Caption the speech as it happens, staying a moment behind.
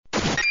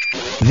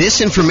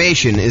This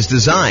information is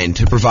designed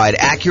to provide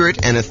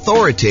accurate and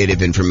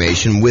authoritative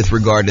information with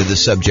regard to the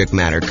subject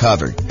matter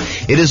covered.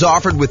 It is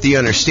offered with the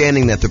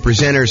understanding that the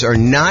presenters are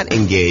not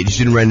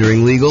engaged in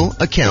rendering legal,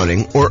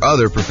 accounting, or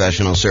other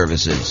professional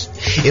services.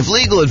 If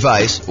legal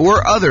advice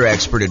or other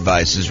expert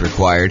advice is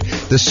required,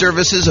 the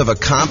services of a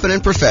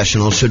competent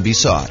professional should be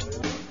sought.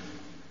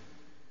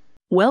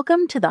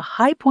 Welcome to the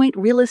High Point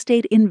Real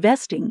Estate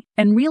Investing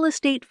and Real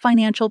Estate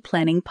Financial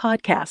Planning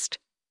Podcast.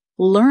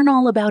 Learn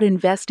all about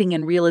investing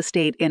in real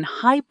estate in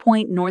High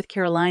Point, North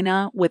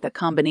Carolina, with a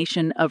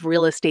combination of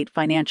real estate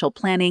financial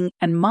planning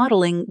and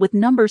modeling with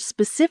numbers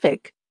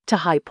specific to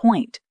High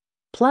Point,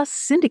 plus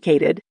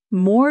syndicated,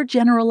 more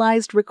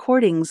generalized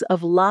recordings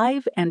of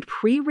live and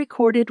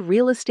pre-recorded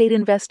real estate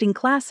investing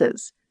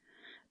classes,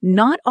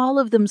 not all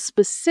of them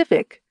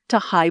specific to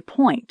High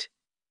Point.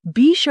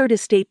 Be sure to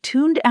stay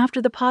tuned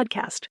after the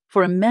podcast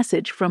for a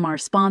message from our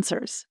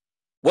sponsors.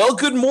 Well,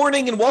 good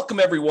morning and welcome,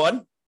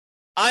 everyone.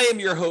 I am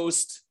your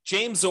host,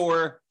 James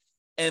Orr,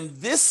 and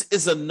this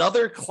is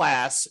another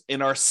class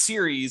in our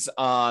series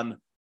on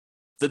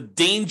the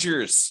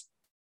dangers,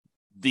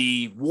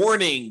 the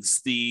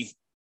warnings, the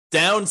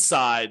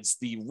downsides,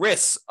 the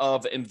risks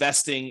of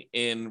investing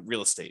in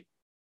real estate.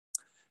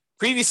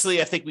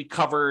 Previously, I think we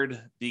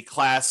covered the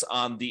class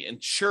on the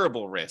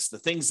insurable risks, the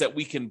things that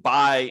we can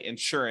buy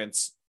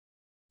insurance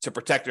to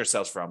protect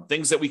ourselves from,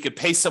 things that we could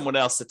pay someone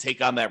else to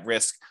take on that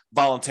risk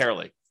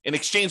voluntarily. In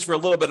exchange for a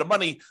little bit of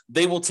money,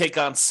 they will take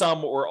on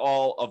some or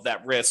all of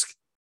that risk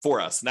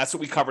for us. And that's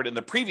what we covered in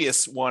the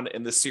previous one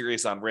in this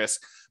series on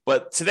risk.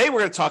 But today we're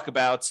going to talk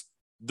about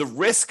the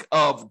risk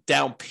of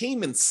down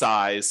payment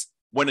size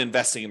when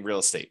investing in real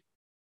estate.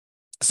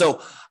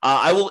 So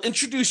I will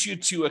introduce you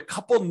to a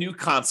couple new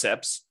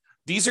concepts.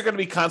 These are going to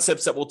be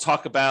concepts that we'll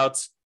talk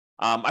about.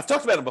 I've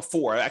talked about them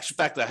before. Actually, in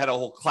fact, I had a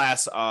whole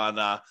class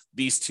on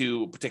these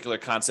two particular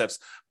concepts,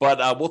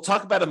 but we'll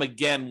talk about them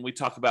again when we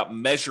talk about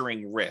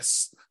measuring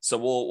risks. So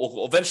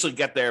we'll eventually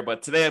get there,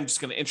 but today I'm just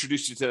going to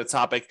introduce you to the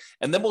topic,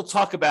 and then we'll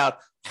talk about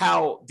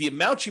how the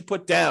amount you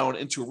put down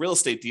into a real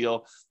estate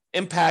deal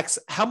impacts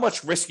how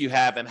much risk you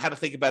have and how to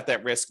think about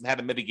that risk and how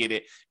to mitigate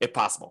it if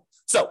possible.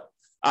 So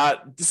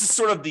this is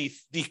sort of the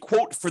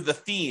quote for the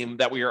theme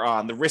that we are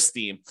on, the risk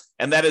theme,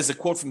 and that is a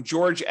quote from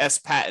George S.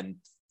 Patton.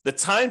 The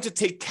time to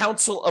take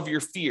counsel of your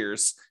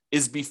fears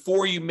is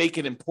before you make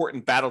an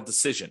important battle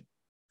decision.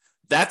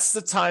 That's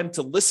the time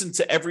to listen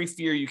to every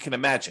fear you can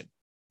imagine.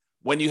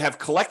 When you have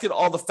collected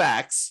all the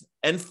facts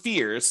and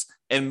fears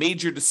and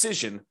made your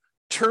decision,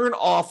 turn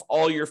off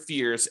all your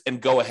fears and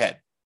go ahead.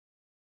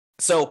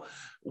 So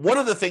one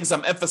of the things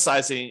I'm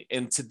emphasizing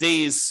in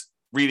today's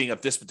reading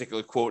of this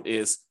particular quote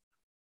is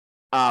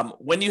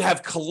when you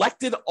have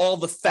collected all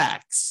the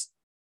facts.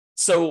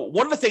 So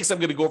one of the things I'm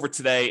going to go over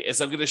today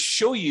is I'm going to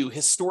show you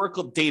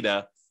historical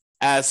data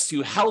as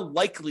to how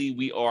likely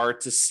we are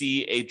to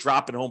see a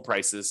drop in home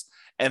prices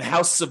and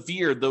how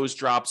severe those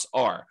drops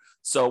are.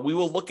 So we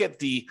will look at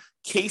the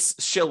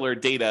Case-Shiller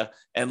data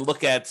and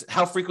look at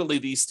how frequently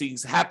these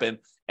things happen.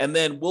 And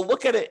then we'll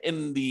look at it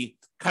in the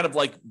kind of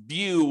like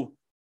view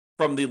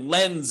from the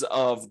lens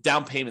of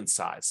down payment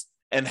size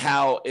and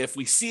how if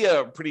we see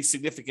a pretty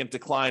significant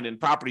decline in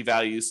property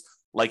values,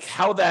 like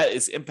how that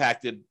is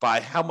impacted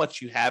by how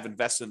much you have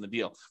invested in the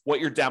deal,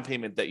 what your down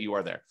payment that you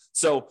are there.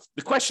 So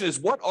the question is,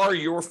 what are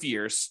your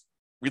fears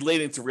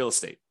relating to real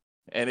estate?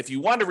 And if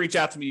you want to reach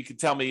out to me, you can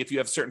tell me if you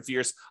have certain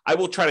fears. I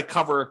will try to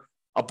cover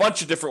a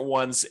bunch of different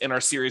ones in our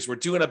series. We're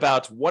doing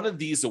about one of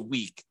these a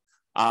week.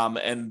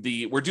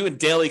 We're doing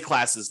daily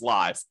classes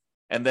live.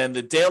 And then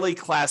the daily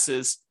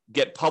classes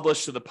get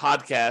published to the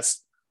podcast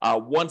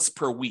once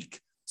per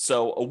week.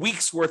 So a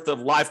week's worth of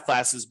live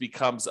classes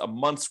becomes a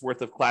month's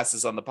worth of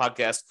classes on the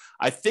podcast.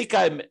 I think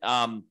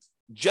I'm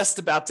just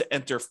about to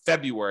enter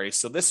February.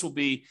 So this will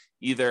be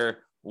either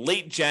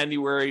late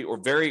January or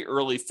very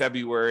early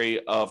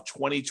February of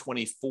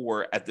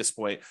 2024 at this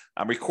point.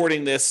 I'm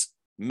recording this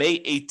May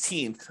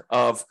 18th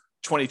of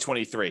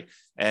 2023.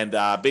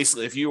 And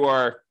basically, if you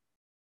are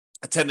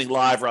attending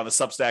live or on the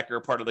Substack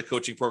or part of the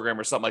coaching program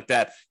or something like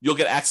that, you'll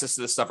get access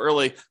to this stuff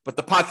early, but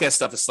the podcast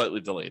stuff is slightly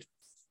delayed.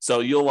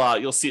 So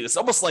you'll see this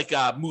almost like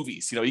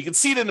movies. You can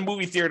see it in the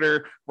movie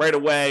theater right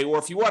away, or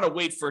if you want to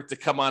wait for it to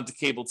come on to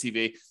cable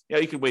TV,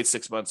 you can wait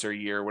 6 months or a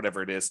year, or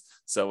whatever it is.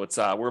 So it's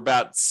we're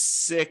about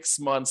 6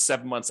 months,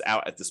 7 months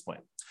out at this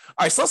point.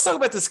 All right, so let's talk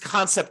about this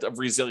concept of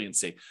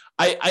resiliency.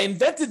 I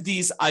invented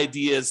these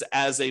ideas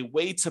as a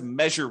way to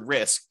measure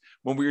risk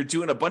when we were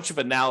doing a bunch of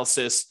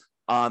analysis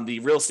on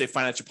the real estate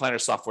financial planner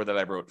software that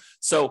I wrote.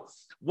 So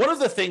one of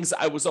the things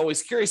I was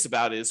always curious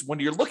about is when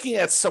you're looking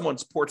at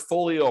someone's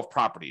portfolio of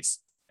properties.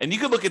 And you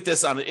can look at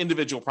this on an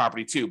individual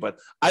property too, but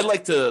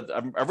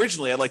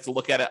originally I'd like to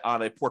look at it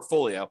on a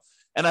portfolio.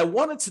 And I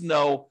wanted to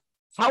know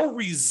how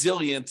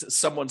resilient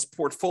someone's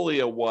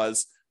portfolio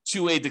was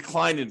to a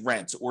decline in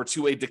rent or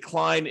to a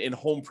decline in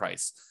home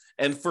price.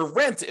 And for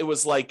rent, it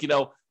was like,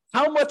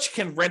 how much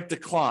can rent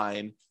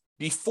decline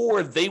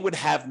before they would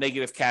have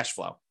negative cash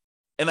flow?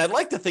 And I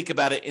like to think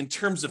about it in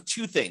terms of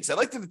two things. I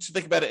like to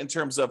think about it in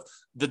terms of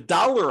the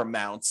dollar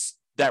amounts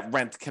that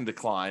rent can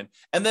decline,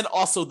 and then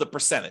also the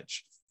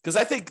percentage. Because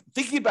I think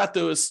thinking about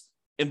those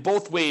in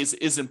both ways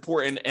is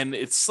important, and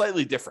it's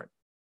slightly different.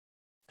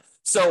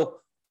 So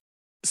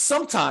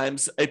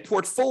sometimes a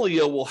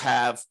portfolio will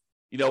have,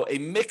 a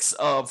mix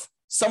of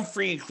some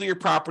free and clear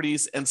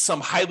properties and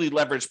some highly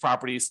leveraged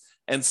properties.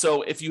 And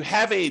so if you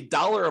have a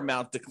dollar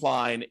amount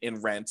decline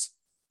in rent,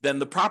 then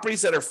the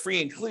properties that are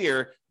free and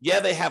clear,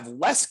 they have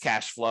less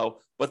cash flow,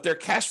 but their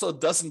cash flow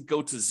doesn't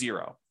go to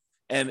zero.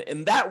 And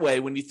in that way,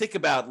 when you think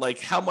about like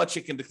how much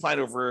it can decline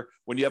over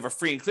when you have a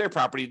free and clear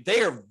property,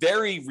 they are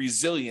very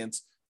resilient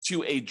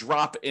to a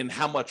drop in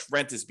how much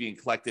rent is being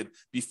collected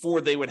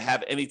before they would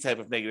have any type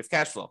of negative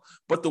cash flow.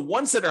 But the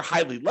ones that are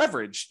highly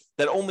leveraged,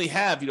 that only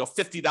have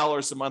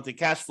 $50 a month in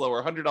cash flow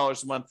or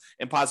 $100 a month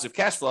in positive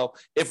cash flow,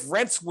 if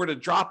rents were to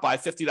drop by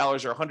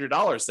 $50 or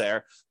 $100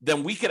 there,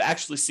 then we could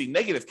actually see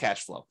negative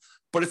cash flow.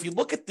 But if you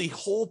look at the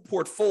whole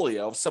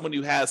portfolio of someone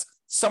who has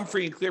some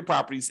free and clear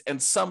properties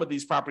and some of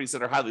these properties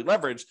that are highly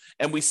leveraged,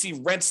 and we see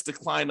rents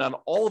decline on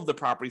all of the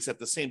properties at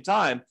the same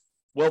time,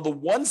 well, the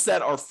ones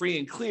that are free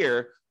and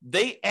clear,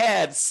 they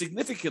add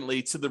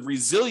significantly to the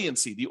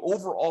resiliency, the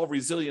overall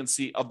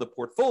resiliency of the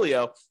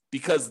portfolio,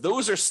 because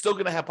those are still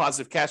going to have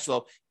positive cash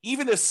flow,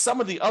 even if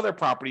some of the other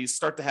properties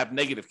start to have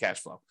negative cash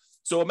flow.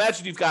 So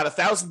imagine you've got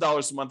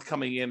 $1,000 a month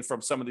coming in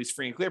from some of these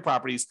free and clear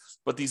properties,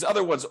 but these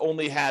other ones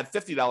only had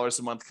 $50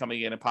 a month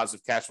coming in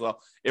positive cash flow.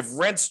 If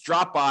rents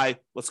drop by,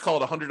 let's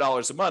call it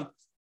 $100 a month,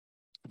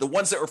 the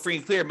ones that were free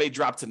and clear may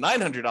drop to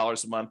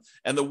 $900 a month,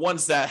 and the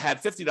ones that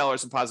had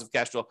 $50 in positive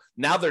cash flow,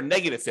 now they're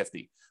negative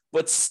 50.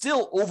 But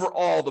still,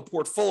 overall, the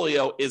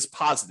portfolio is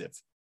positive,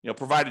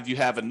 provided you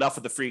have enough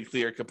of the free and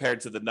clear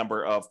compared to the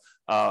number of,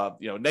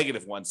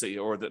 negative ones,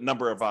 or the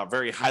number of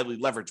very highly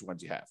leveraged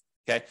ones you have.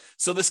 Okay,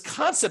 so this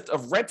concept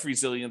of rent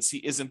resiliency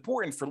is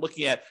important for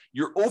looking at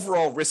your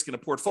overall risk in a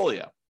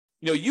portfolio.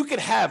 You could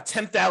have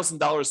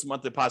 $10,000 a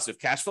month in positive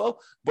cash flow,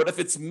 but if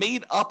it's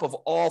made up of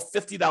all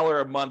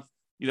 $50 a month,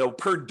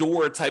 per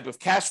door type of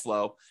cash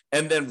flow,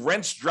 and then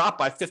rents drop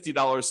by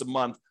 $50 a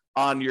month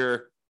on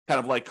your kind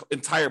of like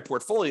entire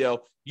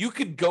portfolio, you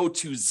could go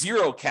to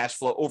zero cash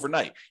flow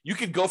overnight. You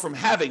could go from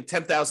having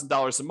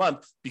 $10,000 a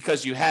month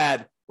because you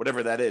had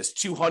whatever that is,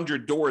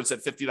 200 doors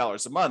at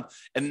 $50 a month.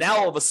 And now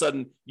all of a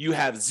sudden you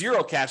have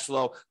zero cash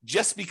flow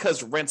just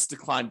because rents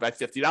declined by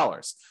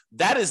 $50.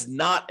 That is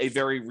not a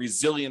very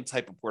resilient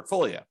type of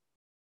portfolio.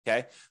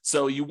 Okay.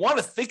 So you want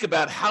to think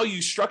about how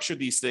you structure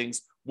these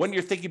things when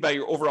you're thinking about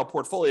your overall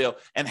portfolio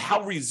and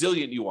how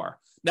resilient you are.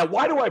 Now,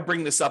 why do I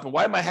bring this up and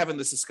why am I having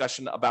this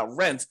discussion about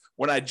rent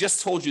when I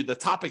just told you the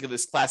topic of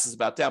this class is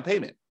about down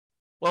payment?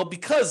 Well,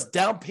 because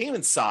down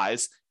payment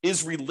size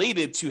is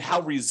related to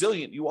how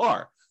resilient you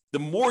are. The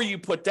more you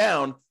put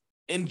down,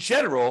 in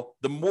general,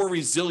 the more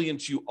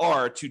resilient you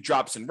are to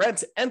drops in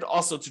rent and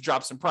also to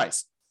drops in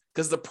price.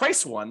 Because the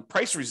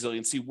price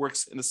resiliency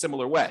works in a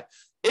similar way.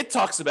 It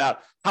talks about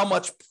how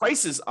much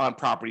prices on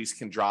properties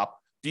can drop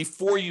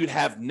before you'd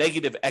have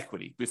negative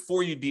equity,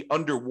 before you'd be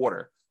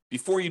underwater,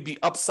 before you'd be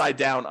upside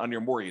down on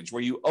your mortgage,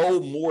 where you owe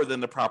more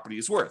than the property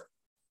is worth.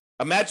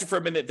 Imagine for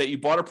a minute that you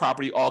bought a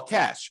property all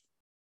cash.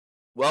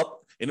 Well,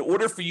 in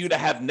order for you to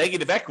have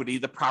negative equity,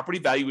 the property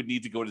value would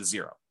need to go to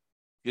zero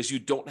because you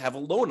don't have a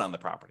loan on the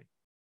property.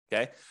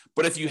 Okay.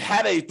 But if you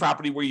had a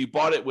property where you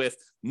bought it with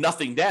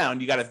nothing down,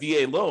 you got a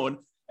VA loan,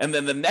 and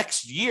then the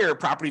next year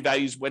property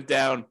values went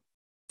down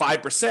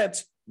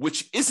 5%,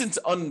 which isn't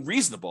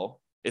unreasonable.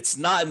 It's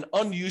not an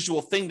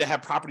unusual thing to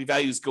have property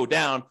values go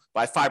down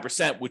by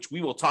 5%, which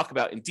we will talk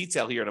about in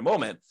detail here in a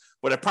moment.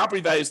 But if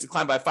property values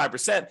decline by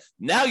 5%,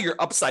 now you're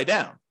upside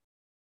down.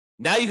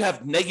 Now you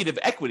have negative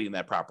equity in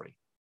that property,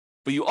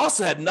 but you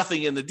also had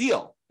nothing in the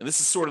deal. And this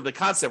is sort of the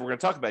concept we're going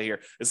to talk about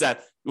here, is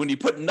that when you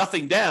put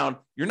nothing down,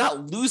 you're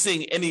not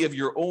losing any of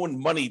your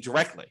own money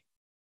directly,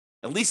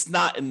 at least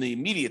not in the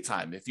immediate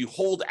time. If you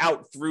hold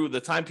out through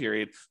the time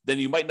period, then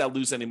you might not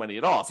lose any money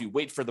at all if you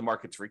wait for the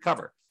market to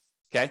recover.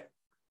 Okay.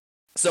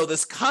 So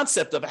this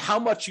concept of how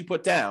much you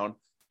put down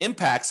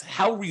impacts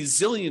how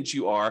resilient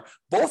you are,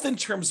 both in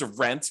terms of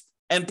rent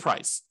and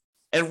price.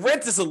 And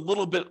rent is a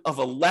little bit of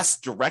a less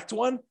direct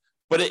one,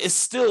 but it is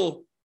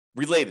still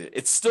related.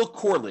 It's still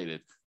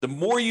correlated. The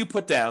more you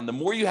put down, the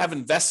more you have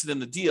invested in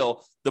the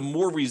deal, the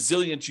more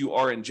resilient you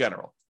are in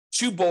general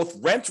to both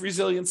rent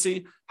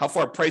resiliency, how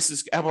far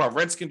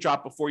rents can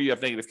drop before you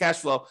have negative cash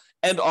flow,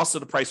 and also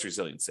the price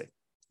resiliency.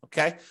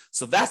 Okay,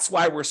 so that's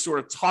why we're sort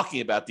of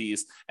talking about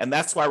these, and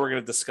that's why we're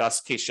going to discuss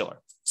Case-Shiller.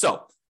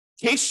 So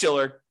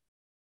Case-Shiller,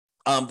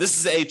 this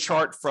is a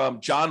chart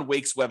from John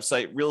Wake's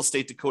website,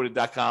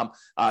 realestatedecoded.com.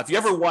 If you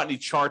ever want any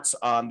charts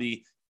on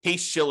the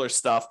Case-Shiller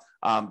stuff.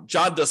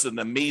 John does an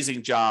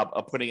amazing job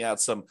of putting out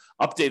some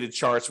updated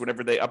charts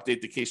whenever they update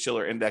the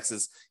Case-Shiller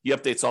indexes. He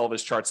updates all of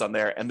his charts on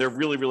there, and they're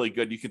really, really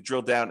good. You can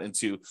drill down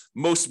into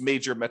most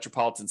major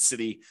metropolitan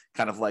city,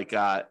 kind of like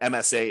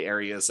MSA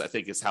areas, I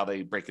think is how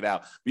they break it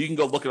out. But you can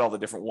go look at all the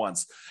different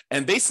ones.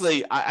 And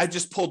basically, I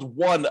just pulled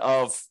one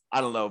of,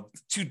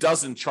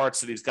 24 charts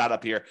that he's got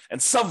up here. And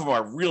some of them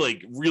are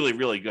really, really,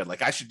 really good.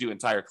 Like I should do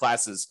entire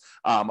classes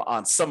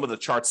on some of the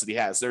charts that he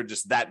has. They're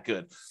just that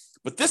good.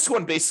 But this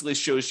one basically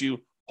shows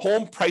you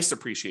home price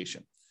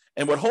appreciation.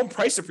 And what home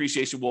price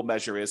appreciation will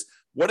measure is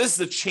what is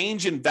the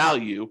change in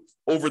value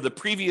over the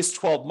previous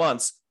 12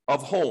 months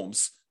of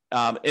homes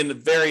in the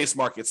various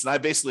markets. And I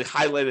basically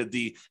highlighted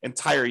the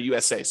entire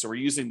USA. So we're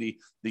using the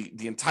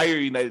entire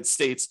United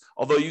States,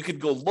 although you could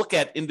go look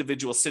at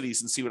individual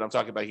cities and see what I'm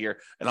talking about here.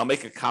 And I'll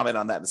make a comment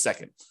on that in a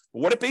second.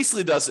 But what it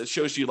basically does, it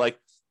shows you like,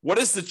 what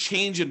is the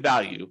change in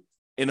value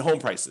in home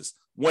prices?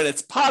 When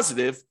it's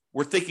positive,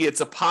 we're thinking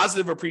it's a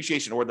positive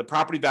appreciation or the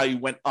property value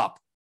went up.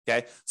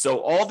 Okay. So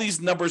all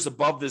these numbers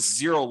above this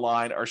zero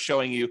line are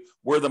showing you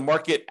where the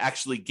market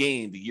actually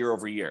gained year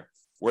over year,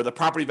 where the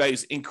property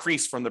values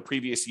increased from the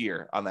previous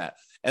year on that.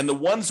 And the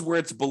ones where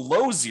it's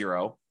below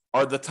zero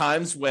are the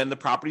times when the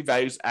property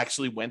values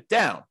actually went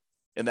down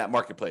in that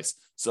marketplace.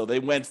 So they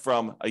went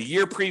from a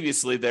year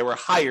previously, they were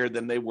higher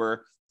than they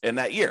were in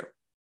that year.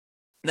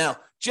 Now,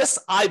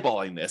 just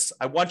eyeballing this,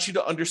 I want you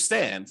to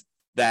understand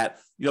that,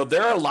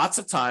 there are lots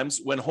of times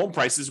when home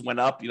prices went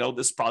up,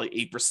 this is probably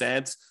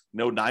 8%,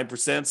 9%,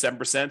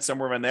 7%,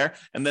 somewhere in there.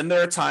 And then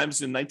there are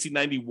times in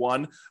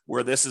 1991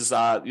 where this is,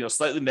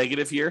 slightly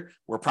negative here,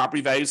 where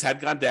property values had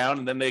gone down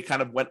and then they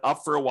kind of went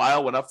up for a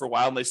while,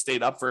 and they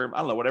stayed up for,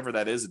 whatever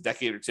that is, a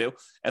decade or two.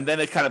 And then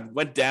it kind of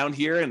went down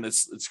here and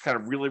it's kind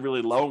of really,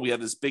 really low. And we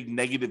had this big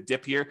negative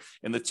dip here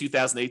in the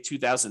 2008,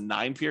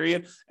 2009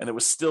 period. And it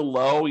was still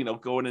low,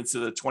 going into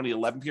the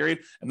 2011 period.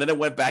 And then it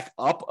went back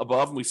up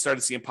above and we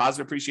started seeing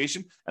positive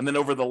appreciation. And then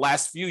over the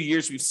last few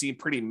years, we've seen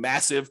pretty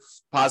massive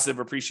positive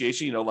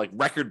appreciation, like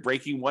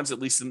record-breaking ones, at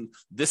least in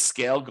this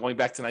scale, going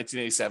back to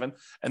 1987.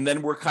 And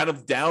then we're kind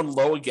of down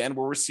low again,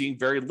 where we're seeing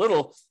very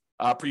little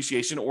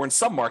appreciation, or in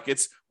some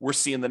markets, we're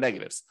seeing the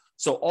negatives.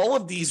 So all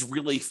of these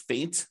really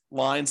faint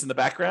lines in the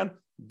background,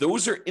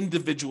 those are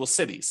individual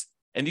cities.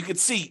 And you can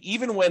see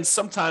even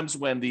sometimes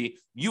when the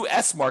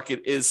U.S.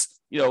 market is,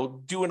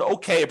 doing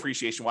okay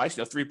appreciation-wise,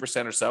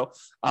 3% or so,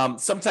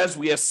 sometimes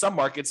we have some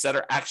markets that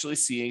are actually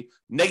seeing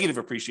negative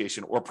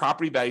appreciation or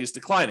property values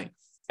declining.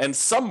 And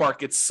some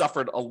markets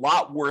suffered a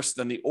lot worse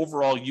than the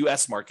overall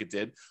U.S. market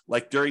did.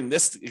 Like during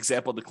this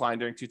example decline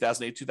during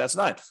 2008,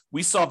 2009,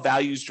 we saw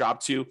values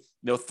drop to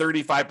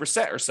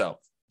 35% or so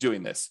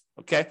doing this.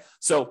 Okay,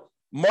 so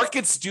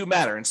markets do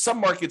matter, and some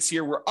markets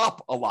here were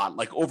up a lot,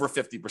 like over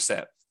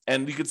 50%.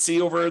 And you could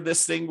see over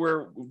this thing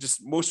where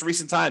just most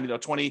recent time,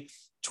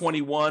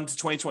 2021 to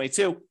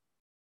 2022,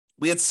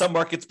 we had some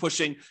markets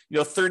pushing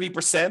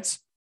 30%.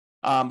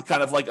 Kind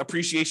of like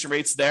appreciation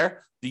rates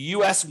there. The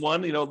U.S.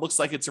 one, it looks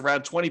like it's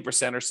around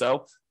 20% or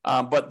so,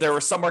 but there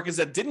were some markets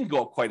that didn't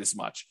go up quite as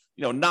much.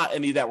 Not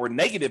any that were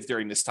negative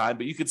during this time,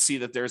 but you could see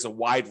that there's a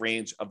wide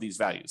range of these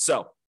values.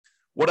 So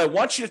what I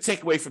want you to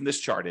take away from this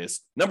chart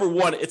is, number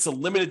one, it's a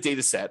limited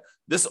data set.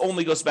 This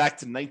only goes back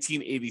to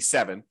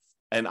 1987.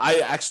 And I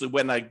actually,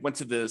 when I went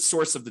to the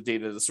source of the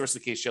data, the source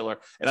of Case-Shiller,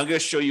 and I'm going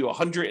to show you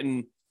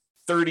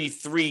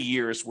 133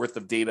 years worth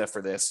of data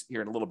for this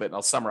here in a little bit, and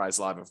I'll summarize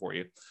a lot of it for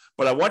you.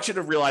 But I want you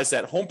to realize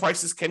that home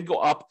prices can go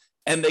up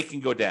and they can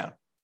go down.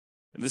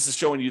 And this is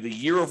showing you the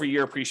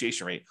year-over-year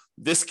appreciation rate.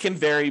 This can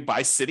vary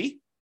by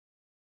city.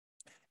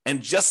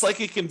 And just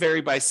like it can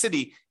vary by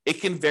city,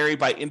 it can vary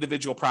by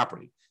individual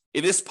property.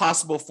 It is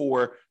possible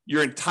for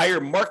your entire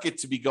market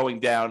to be going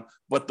down,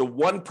 but the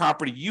one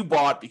property you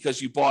bought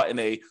because you bought in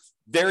a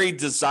very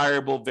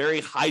desirable,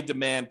 very high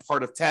demand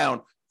part of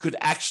town could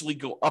actually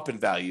go up in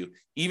value,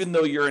 even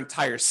though your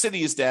entire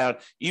city is down,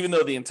 even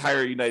though the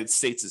entire United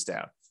States is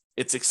down.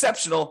 It's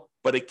exceptional,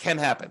 but it can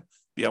happen.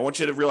 I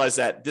want you to realize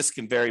that this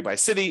can vary by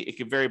city, it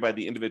can vary by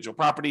the individual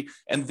property,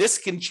 and this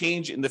can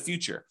change in the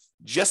future.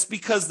 Just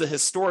because the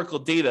historical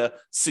data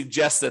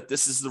suggests that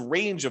this is the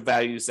range of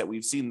values that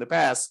we've seen in the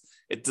past,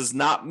 it does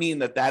not mean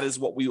that that is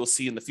what we will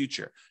see in the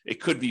future.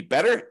 It could be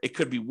better, it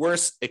could be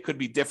worse, it could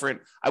be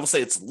different. I will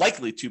say it's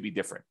likely to be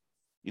different.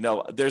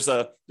 There's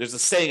a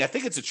saying, I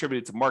think it's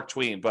attributed to Mark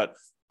Twain, but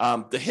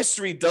the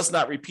history does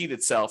not repeat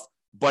itself,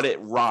 but it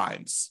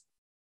rhymes.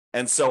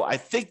 And so I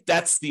think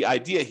that's the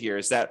idea here,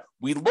 is that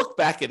we look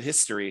back at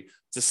history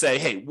to say,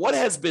 hey, what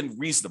has been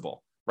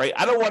reasonable, right?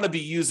 I don't want to be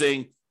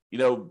using,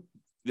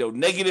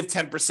 negative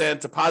 10%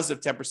 to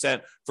positive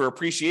 10% for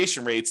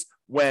appreciation rates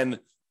when,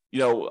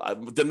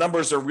 the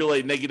numbers are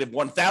really negative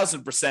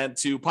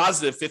 1,000% to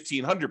positive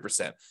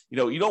 1,500%.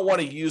 You don't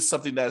want to use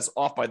something that is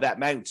off by that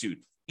magnitude.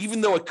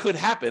 Even though it could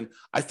happen,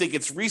 I think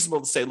it's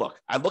reasonable to say, look,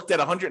 I looked at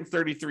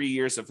 133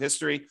 years of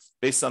history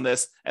based on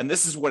this, and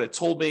this is what it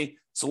told me.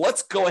 So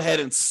let's go ahead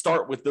and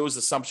start with those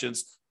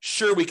assumptions.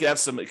 Sure, we could have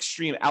some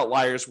extreme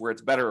outliers where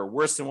it's better or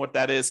worse than what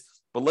that is,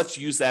 but let's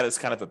use that as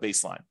kind of a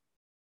baseline.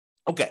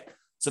 Okay,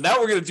 So now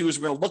what we're going to do is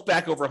we're going to look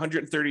back over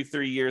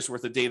 133 years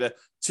worth of data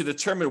to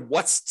determine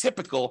what's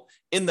typical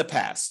in the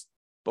past.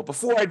 But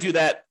before I do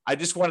that, I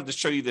just wanted to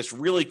show you this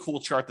really cool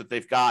chart that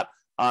they've got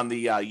on the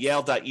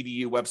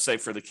Yale.edu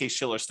website for the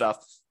Case-Shiller stuff.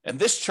 And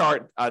this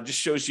chart just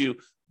shows you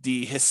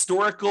the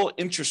historical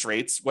interest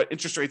rates, what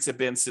interest rates have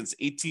been since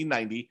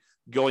 1890,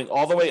 going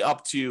all the way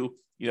up to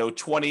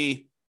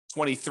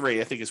 2023,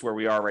 I think is where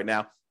we are right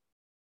now.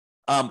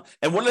 And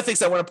one of the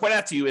things I want to point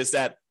out to you is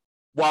that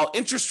while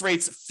interest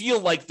rates feel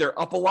like they're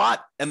up a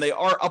lot, and they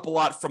are up a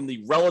lot from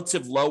the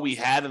relative low we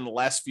had in the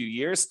last few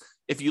years,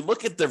 if you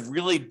look at the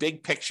really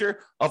big picture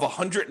of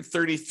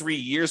 133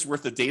 years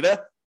worth of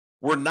data,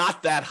 we're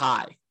not that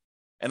high.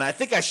 And I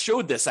think I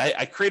showed this.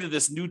 I created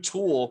this new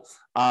tool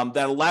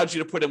that allowed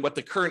you to put in what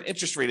the current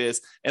interest rate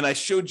is. And I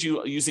showed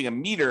you using a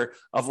meter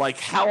of like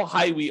how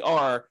high we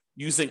are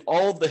using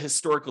all of the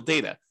historical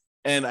data.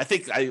 And I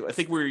think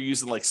we were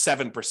using like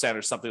 7%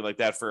 or something like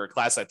that for a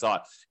class I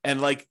taught. And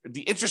like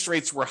the interest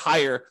rates were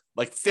higher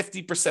like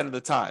 50% of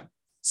the time.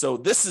 So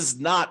this is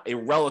not a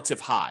relative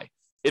high.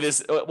 It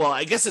is, well,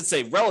 I guess it's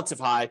a relative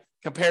high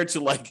compared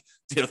to like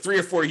 3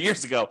 or 4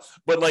 years ago.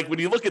 But like when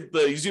you look at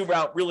you zoom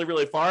out really,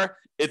 really far,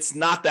 it's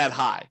not that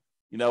high.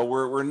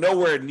 We're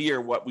nowhere near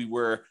what we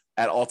were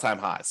at all-time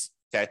highs.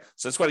 Okay.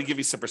 So I just want to give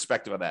you some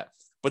perspective on that.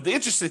 But the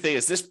interesting thing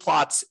is this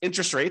plots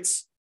interest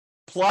rates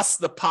plus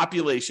the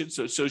population.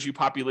 So it shows you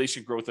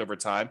population growth over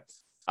time.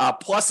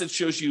 Plus it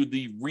shows you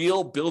the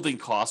real building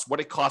costs, what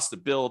it costs to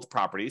build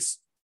properties.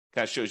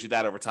 Kind of shows you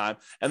that over time.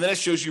 And then it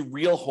shows you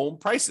real home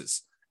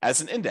prices as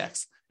an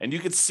index. And you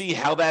can see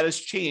how that has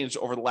changed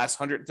over the last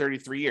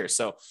 133 years.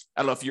 So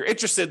I don't know if you're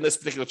interested in this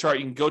particular chart,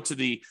 you can go to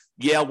the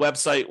Yale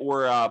website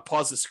or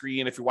pause the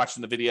screen if you're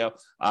watching the video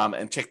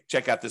and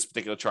check out this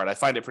particular chart. I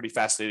find it pretty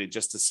fascinating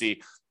just to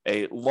see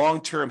a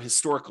long-term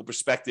historical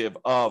perspective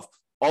of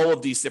all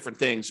of these different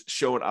things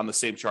shown on the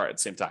same chart at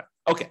the same time.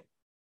 Okay.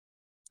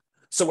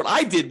 So what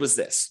I did was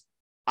this.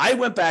 I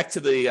went back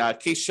to the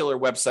Case-Shiller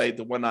website,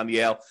 the one on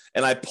Yale,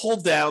 and I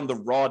pulled down the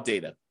raw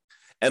data.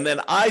 And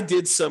then I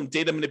did some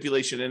data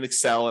manipulation in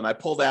Excel, and I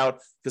pulled out,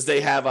 because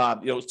they have,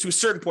 to a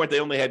certain point, they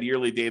only had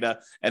yearly data.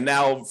 And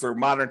now for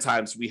modern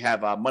times, we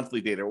have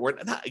monthly data, or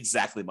not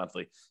exactly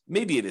monthly.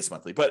 Maybe it is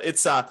monthly, but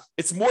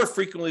it's more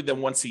frequently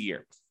than once a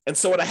year. And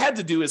so what I had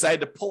to do is I had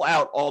to pull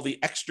out all the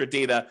extra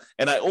data,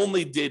 and I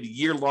only did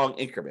year-long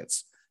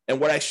increments. And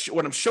what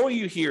I'm showing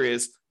you here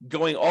is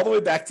going all the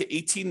way back to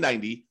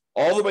 1890,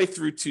 all the way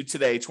through to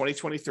today,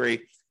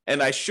 2023.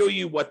 And I show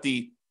you what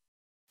the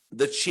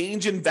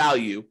change in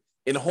value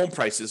in home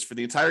prices for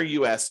the entire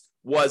US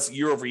was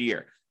year over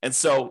year. And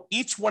so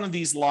each one of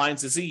these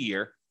lines is a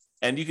year.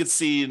 And you can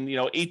see in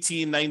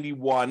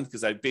 1891,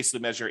 because I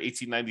basically measure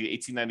 1890 to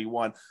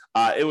 1891,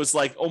 it was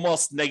like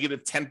almost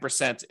negative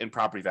 10% in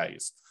property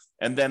values.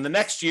 And then the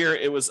next year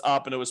it was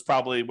up, and it was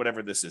probably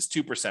whatever this is,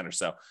 2% or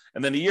so.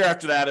 And then the year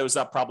after that, it was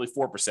up probably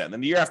 4%. And then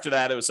the year after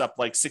that, it was up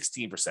like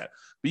 16%. But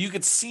you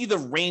could see the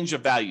range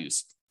of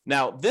values.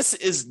 Now, this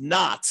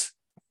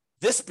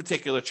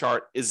particular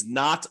chart is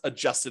not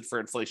adjusted for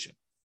inflation.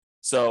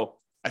 So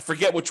I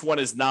forget which one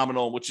is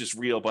nominal and which is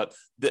real, but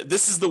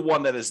this is the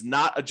one that is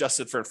not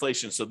adjusted for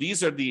inflation. So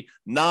these are the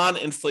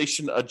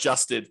non-inflation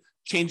adjusted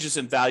changes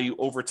in value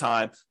over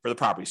time for the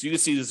property. So you can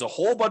see there's a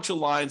whole bunch of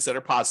lines that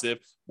are positive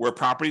where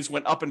properties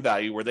went up in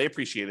value, where they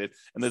appreciated,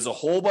 and there's a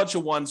whole bunch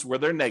of ones where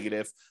they're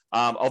negative,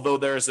 although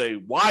there's a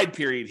wide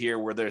period here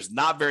where there's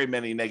not very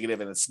many negative,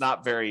 and it's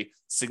not very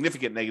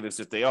significant negatives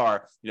if they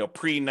are.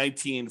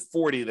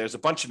 Pre-1940, there's a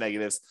bunch of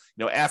negatives.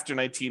 After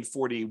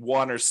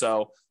 1941 or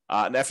so,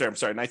 and after,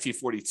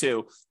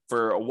 1942,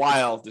 for a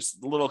while, there's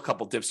a little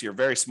couple dips here,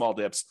 very small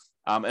dips.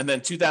 And then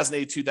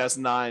 2008,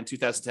 2009,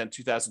 2010,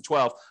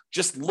 2012,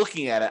 just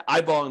looking at it,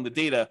 eyeballing the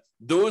data,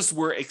 those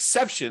were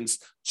exceptions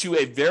to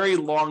a very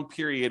long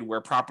period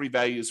where property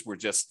values were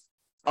just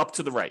up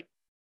to the right.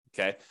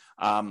 Okay.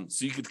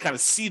 So you could kind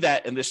of see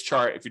that in this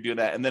chart if you're doing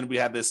that. And then we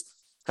have this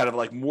kind of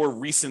like more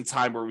recent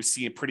time where we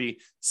see a pretty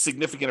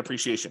significant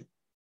appreciation.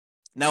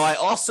 Now, I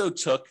also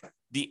took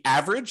the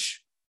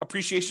average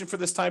appreciation for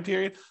this time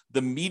period,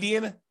 the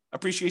median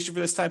appreciation for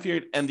this time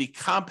period, and the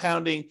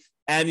compounding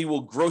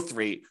annual growth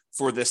rate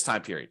for this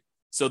time period.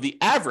 So the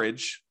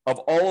average of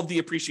all of the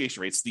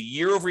appreciation rates, the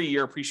year over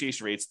year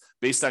appreciation rates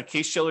based on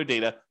Case-Shiller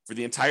data for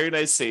the entire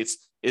United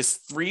States is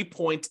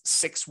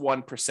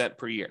 3.61%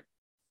 per year.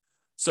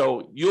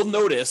 So you'll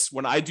notice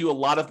when I do a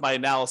lot of my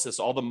analysis,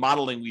 all the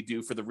modeling we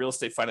do for the real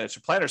estate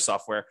financial planner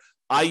software,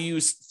 I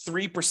use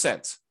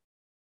 3%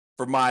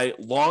 for my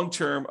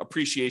long-term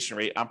appreciation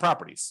rate on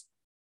properties.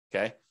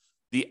 Okay.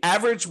 The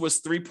average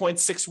was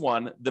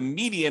 3.61. The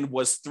median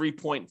was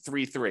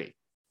 3.33.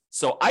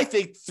 So I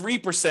think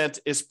 3%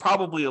 is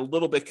probably a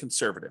little bit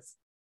conservative.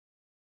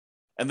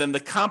 And then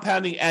the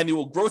compounding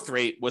annual growth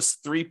rate was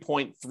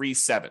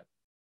 3.37.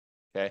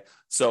 Okay.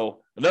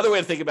 So another way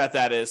to think about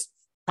that is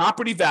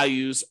property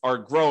values are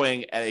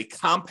growing at a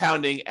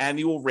compounding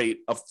annual rate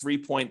of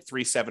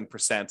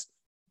 3.37%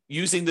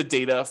 using the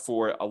data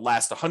for the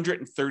last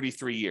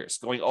 133 years,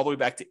 going all the way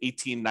back to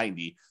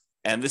 1890.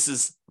 And this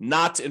is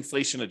not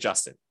inflation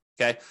adjusted.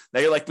 Okay. Now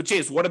you're like, but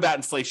James, what about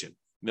inflation?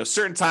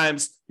 Certain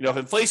times, if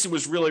inflation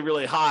was really,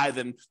 really high,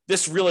 then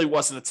this really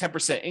wasn't a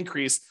 10%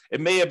 increase. It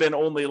may have been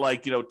only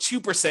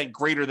 2%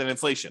 greater than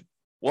inflation.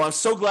 Well, I'm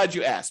so glad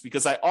you asked,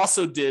 because I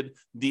also did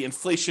the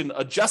inflation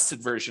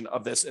adjusted version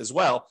of this as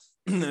well.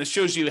 And it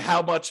shows you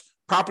how much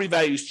property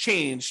values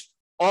changed,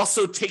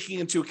 also taking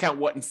into account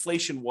what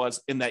inflation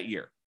was in that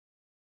year.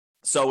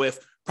 So if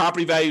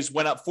property values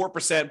went up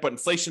 4%, but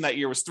inflation that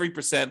year was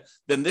 3%,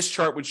 then this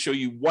chart would show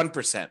you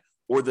 1%,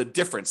 or the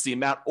difference, the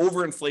amount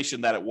over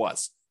inflation that it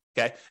was.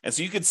 Okay. And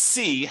so you could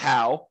see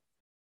how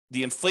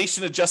the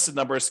inflation adjusted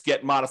numbers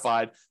get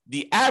modified.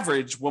 The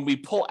average when we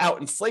pull out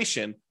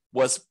inflation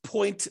was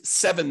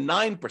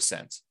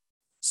 0.79%.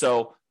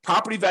 So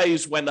property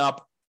values went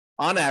up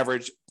on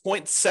average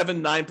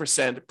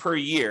 0.79% per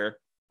year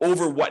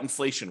over what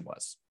inflation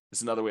was.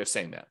 Is another way of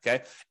saying that.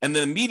 Okay. And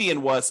then the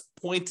median was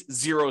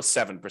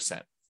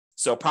 0.07%.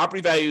 So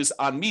property values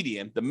on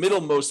median, the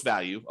middlemost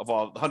value of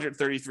all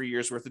 133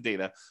 years worth of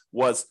data,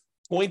 was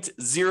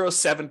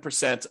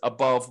 0.07%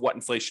 above what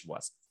inflation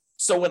was.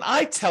 So when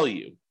I tell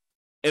you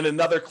in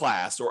another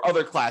class or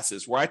other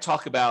classes where I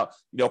talk about,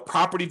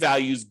 property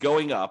values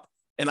going up,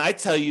 and I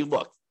tell you,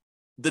 look,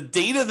 the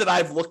data that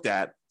I've looked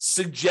at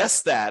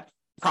suggests that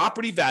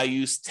property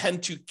values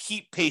tend to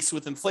keep pace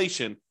with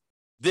inflation,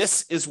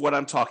 this is what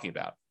I'm talking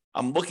about.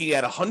 I'm looking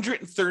at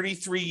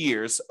 133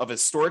 years of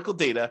historical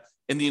data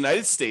in the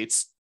United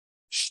States.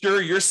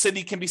 Sure, your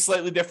city can be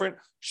slightly different.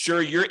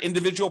 Sure, your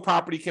individual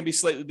property can be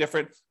slightly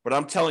different. But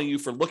I'm telling you,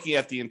 for looking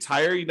at the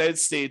entire United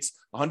States,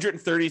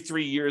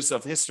 133 years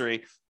of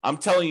history, I'm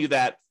telling you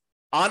that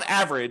on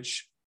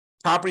average,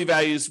 property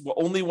values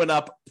only went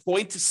up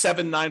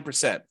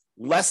 0.79%,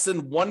 less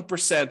than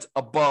 1%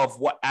 above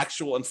what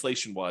actual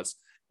inflation was.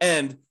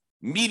 And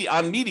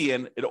on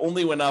median, it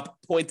only went up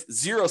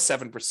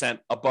 0.07%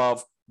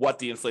 above what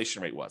the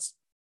inflation rate was.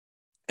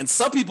 And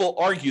some people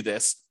argue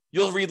this.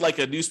 You'll read like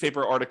a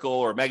newspaper article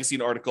or a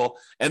magazine article,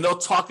 and they'll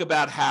talk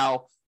about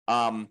how,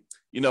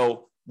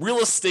 real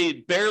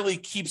estate barely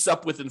keeps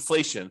up with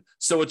inflation,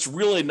 so it's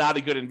really not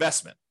a good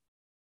investment.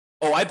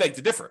 Oh, I beg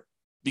to differ,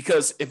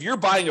 because if you're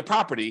buying a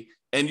property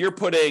and you're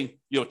putting,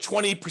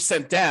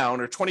 20% down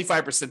or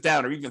 25%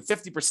 down or even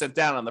 50%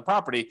 down on the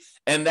property,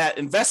 and that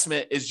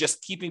investment is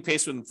just keeping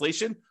pace with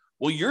inflation,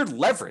 well, you're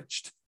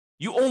leveraged.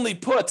 You only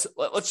put,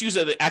 let's use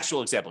an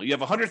actual example. You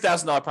have a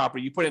 $100,000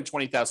 property, you put in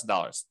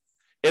 $20,000.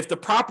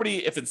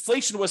 If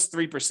inflation was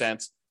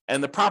 3%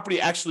 and the property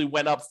actually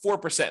went up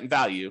 4% in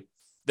value,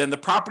 then the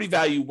property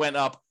value went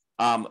up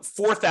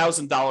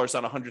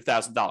 $4,000 on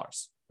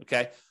 $100,000.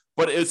 Okay.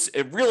 But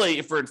it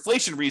really, for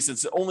inflation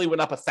reasons, it only went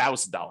up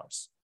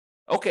 $1,000.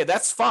 Okay.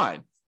 That's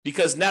fine,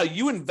 because now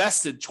you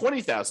invested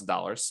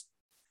 $20,000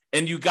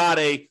 and you got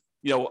a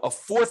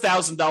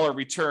 $4,000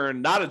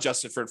 return, not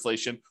adjusted for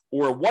inflation,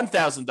 or a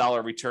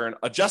 $1,000 return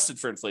adjusted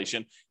for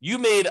inflation. You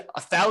made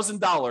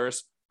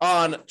 $1,000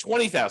 on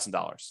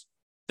 $20,000.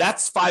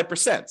 That's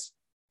 5%.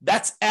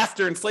 That's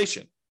after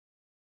inflation.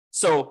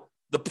 So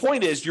the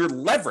point is, you're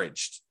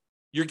leveraged.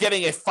 You're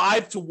getting a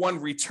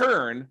 5-to-1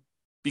 return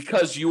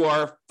because you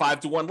are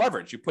 5-to-1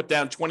 leverage. You put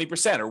down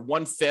 20% or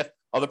 1/5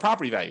 of the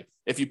property value.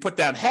 If you put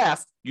down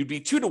half, you'd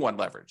be 2-to-1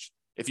 leverage.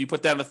 If you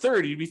put down a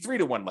third, you'd be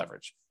 3-to-1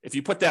 leverage. If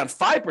you put down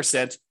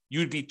 5%,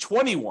 you'd be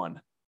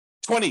 20-to-1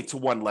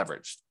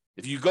 leveraged.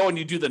 If you go and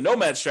you do the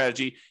nomad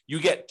strategy, you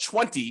get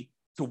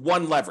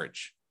 20-to-1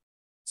 leverage.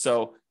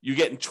 So you're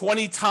getting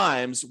 20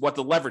 times what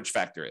the leverage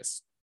factor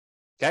is.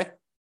 Okay.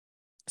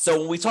 So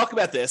when we talk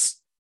about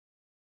this,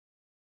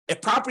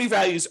 if property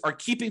values are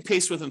keeping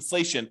pace with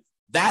inflation,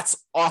 that's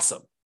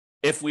awesome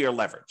if we are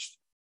leveraged,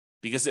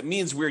 because it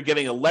means we're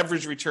getting a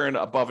leverage return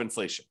above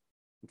inflation.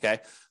 Okay.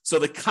 So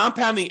the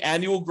compounding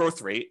annual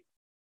growth rate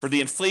for the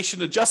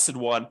inflation adjusted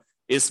one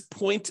is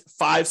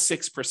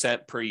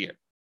 0.56% per year.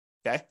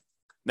 Okay.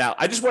 Now,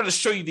 I just wanted to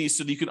show you these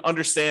so that you can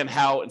understand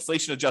how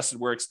inflation adjusted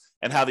works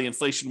and how the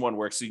inflation one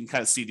works. So you can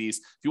kind of see these.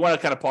 If you want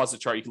to kind of pause the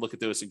chart, you can look at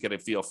those and get a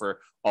feel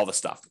for all the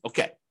stuff.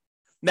 Okay.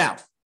 Now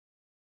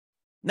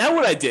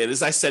what I did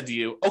is I said to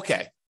you,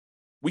 okay,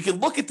 we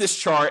can look at this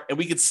chart and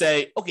we could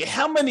say, okay,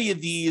 how many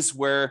of these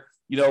were,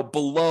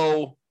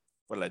 below,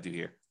 what did I do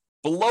here?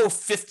 Below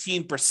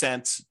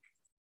 15%.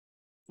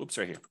 Whoops,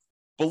 right here.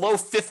 Below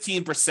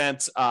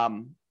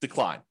 15%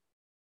 decline.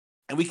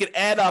 And we could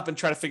add up and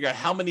try to figure out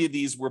how many of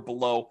these were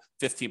below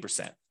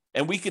 15%.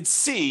 And we could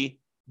see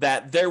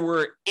that there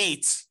were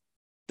 8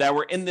 that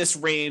were in this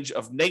range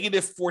of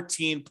negative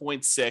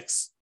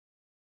 14.6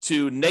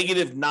 to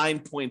negative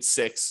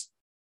 9.6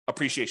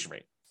 appreciation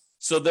rate.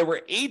 So there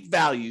were 8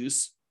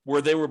 values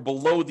where they were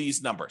below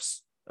these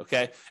numbers.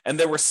 Okay. And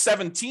there were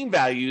 17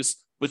 values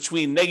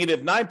between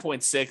negative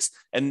 9.6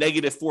 and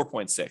negative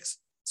 4.6.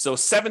 So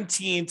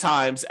 17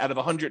 times out of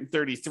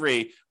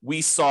 133,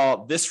 we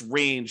saw this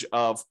range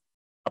of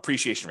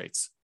appreciation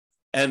rates.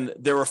 And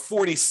there were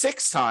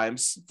 46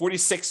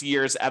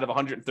 years out of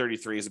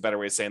 133 is a better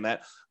way of saying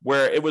that,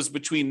 where it was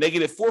between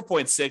negative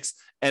 4.6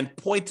 and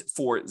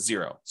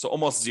 0.40. So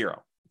almost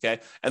zero. Okay.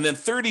 And then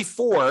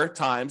 34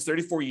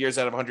 years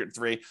out of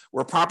 103,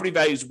 where property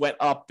values went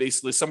up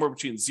basically somewhere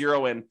between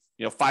 0 and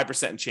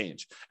 5% and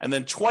change. And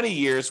then 20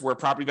 years where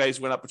property values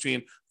went up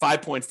between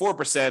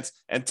 5.4%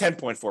 and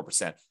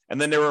 10.4%.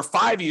 And then there were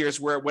 5 years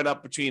where it went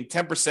up between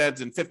 10%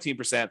 and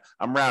 15%.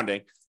 I'm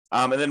rounding.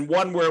 And then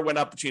one where it went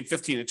up between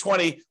 15 and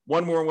 20,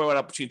 one where it went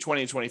up between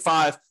 20 and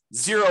 25,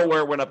 0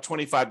 where it went up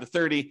 25 to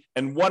 30,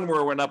 and one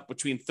where it went up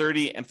between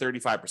 30 and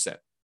 35%.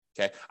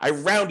 Okay. I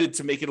rounded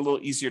to make it a little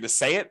easier to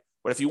say it.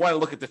 But if you want to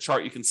look at the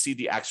chart, you can see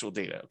the actual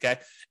data. Okay.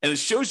 And it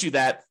shows you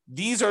that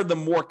these are the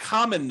more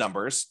common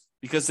numbers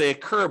because they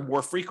occur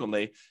more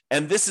frequently.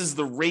 And this is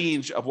the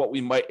range of what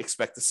we might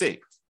expect to see.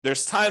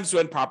 There's times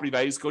when property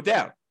values go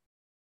down.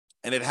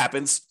 And it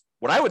happens,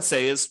 what I would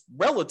say is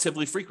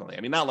relatively frequently.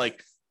 I mean, not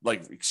like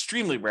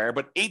extremely rare,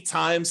 but 8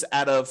 times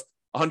out of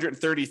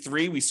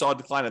 133, we saw a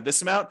decline of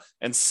this amount.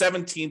 And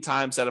 17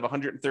 times out of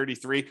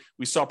 133,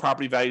 we saw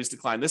property values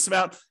decline this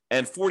amount.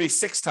 And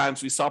 46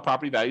 times we saw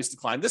property values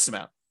decline this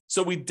amount.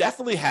 So we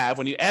definitely have,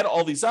 when you add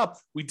all these up,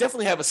 we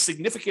definitely have a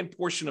significant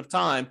portion of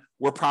time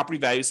where property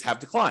values have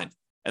declined.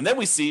 And then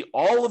we see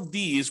all of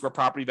these where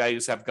property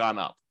values have gone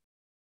up.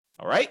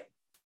 All right.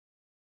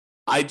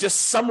 I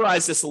just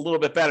summarized this a little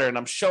bit better, and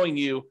I'm showing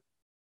you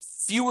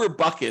fewer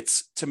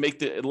buckets to make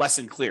the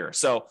lesson clearer.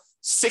 So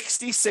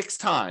 66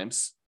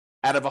 times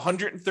out of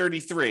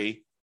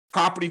 133,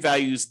 property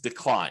values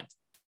declined.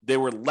 They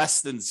were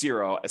less than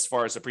 0 as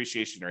far as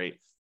appreciation rate,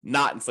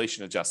 not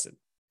inflation adjusted.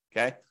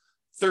 Okay.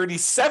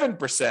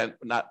 37%,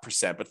 not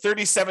percent, but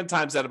 37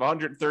 times out of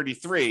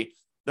 133,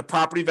 the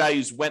property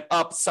values went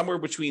up somewhere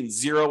between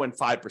 0 and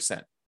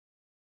 5%.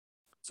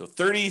 So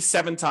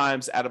 37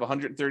 times out of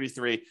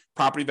 133,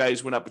 property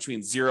values went up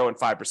between 0 and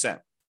 5%.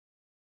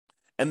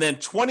 And then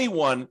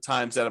 21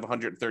 times out of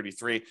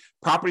 133,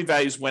 property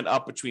values went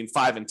up between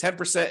 5 and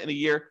 10% in a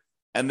year.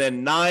 And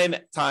then 9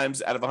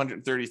 times out of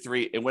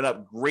 133, it went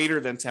up greater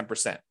than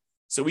 10%.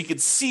 So we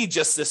could see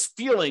just this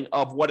feeling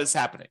of what is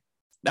happening.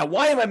 Now,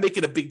 why am I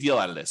making a big deal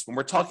out of this when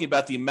we're talking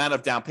about the amount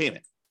of down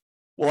payment?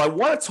 Well, I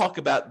want to talk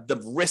about the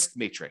risk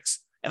matrix.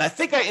 And I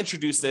think I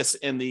introduced this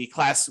in the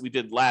class we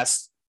did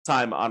last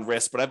time on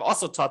risk, but I've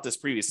also taught this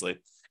previously.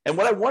 And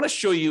what I want to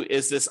show you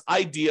is this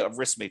idea of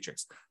risk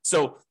matrix.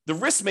 So the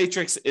risk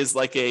matrix is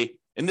like in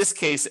this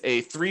case,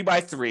 a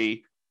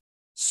 3x3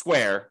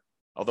 square,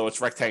 although it's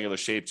rectangular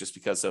shape just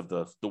because of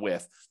the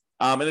width.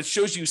 And it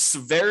shows you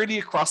severity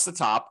across the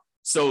top.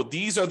 So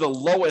these are the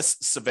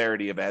lowest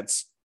severity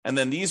events. And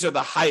then these are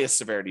the highest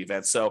severity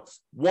events. So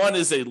one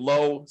is a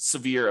low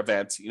severe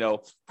event,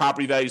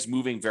 property values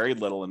moving very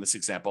little in this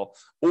example,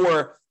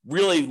 or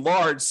really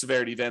large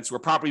severity events where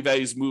property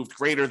values moved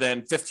greater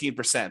than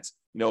 15%,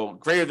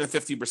 greater than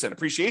 15%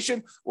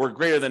 appreciation or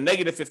greater than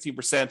negative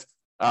 15%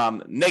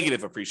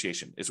 negative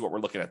appreciation is what we're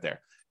looking at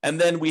there.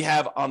 And then we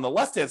have on the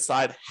left-hand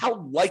side, how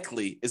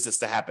likely is this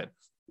to happen?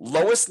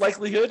 Lowest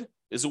likelihood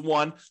is a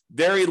 1,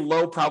 very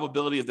low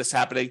probability of this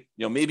happening,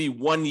 maybe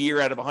 1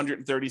 year out of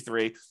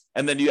 133.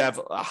 And then you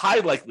have a high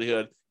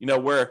likelihood,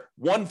 where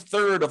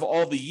 1/3 of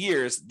all the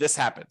years this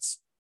happens.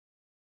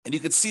 And you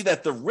can see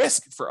that the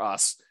risk for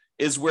us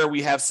is where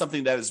we have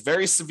something that is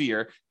very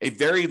severe, a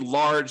very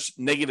large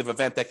negative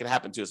event that can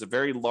happen to us, a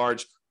very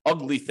large,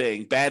 ugly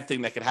thing, bad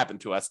thing that can happen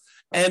to us.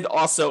 And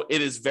also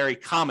it is very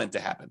common to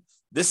happen.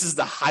 This is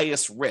the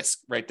highest risk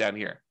right down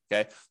here.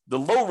 Okay. The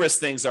low risk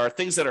things are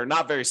things that are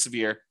not very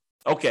severe.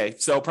 Okay,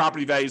 so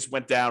property values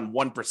went down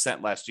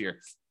 1% last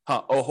year.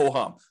 Oh, ho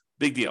hum.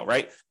 Big deal,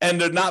 right? And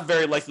they're not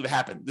very likely to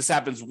happen. This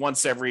happens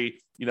once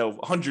every,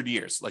 100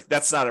 years. Like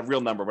that's not a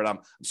real number, but I'm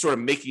sort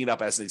of making it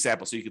up as an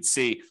example. So you can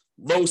see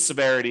low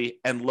severity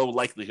and low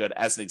likelihood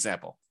as an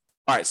example.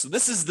 All right, so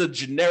this is the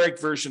generic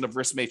version of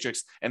risk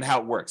matrix and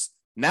how it works.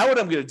 Now what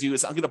I'm going to do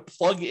is I'm going to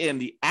plug in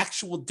the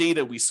actual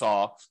data we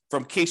saw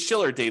from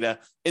Case-Shiller data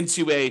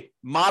into a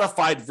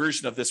modified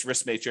version of this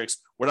risk matrix,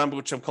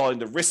 which I'm calling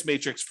the risk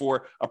matrix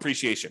for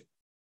appreciation.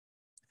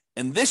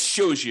 And this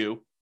shows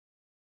you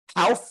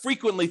how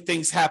frequently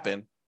things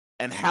happen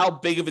and how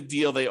big of a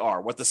deal they are,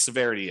 what the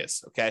severity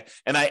is, okay?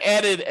 And I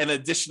added an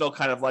additional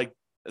kind of like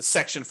a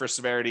section for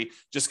severity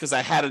just because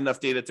I had enough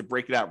data to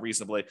break it out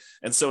reasonably.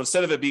 And so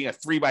instead of it being a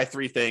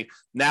 3x3 thing,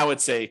 now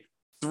it's a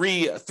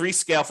three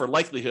scale for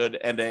likelihood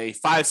and a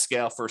 5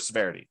 scale for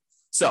severity.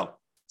 So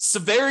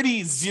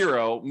severity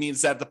 0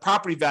 means that the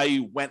property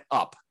value went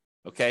up,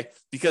 okay?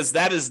 Because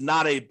that is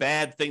not a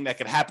bad thing that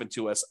could happen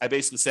to us. I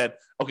basically said,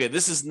 okay,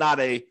 this is not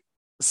a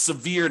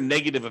severe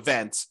negative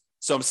event.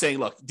 So I'm saying,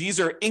 look, these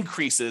are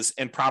increases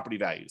in property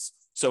values.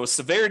 So a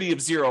severity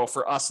of 0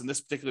 for us in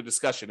this particular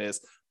discussion is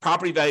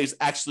property values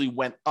actually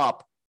went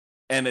up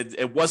and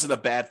it wasn't a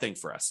bad thing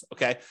for us,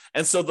 okay?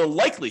 And so the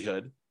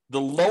likelihood,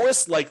 the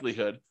lowest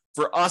likelihood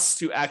for us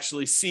to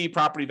actually see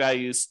property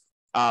values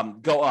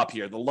go up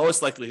here, the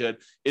lowest likelihood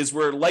is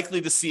we're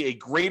likely to see a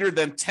greater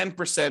than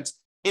 10%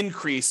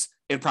 increase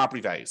in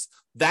property values.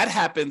 That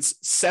happens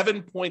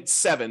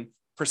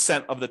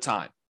 7.7% of the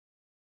time.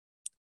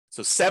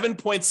 So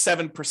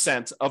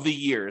 7.7% of the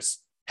years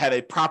had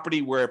a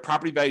property where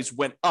property values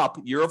went up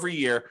year over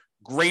year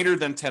greater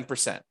than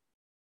 10%.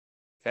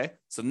 Okay,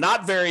 so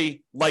not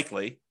very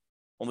likely,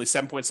 only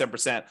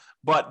 7.7%,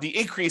 but the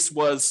increase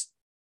was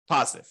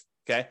positive.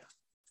 Okay,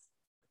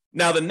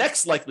 now the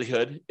next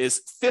likelihood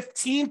is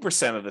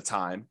 15% of the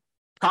time,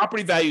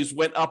 property values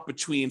went up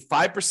between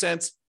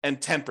 5% and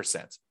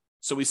 10%.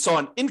 So we saw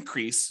an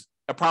increase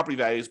of property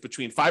values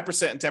between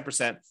 5% and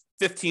 10%,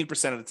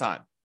 15% of the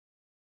time.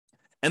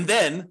 And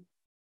then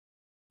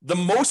the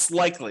most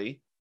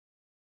likely,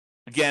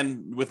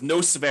 again, with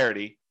no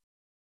severity,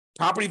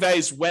 property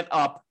values went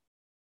up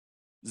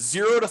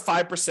 0 to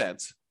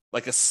 5%,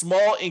 like a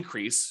small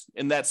increase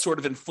in that sort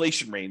of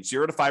inflation range,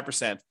 0 to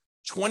 5%,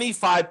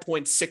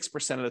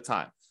 25.6% of the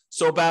time.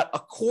 So about a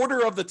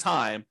quarter of the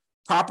time,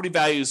 property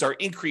values are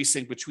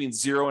increasing between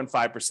 0 and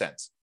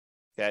 5%.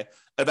 Okay.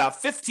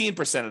 About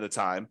 15% of the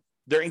time,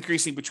 they're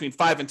increasing between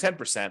 5 and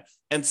 10%,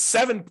 and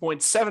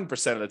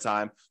 7.7% of the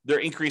time, they're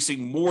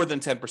increasing more than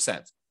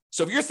 10%.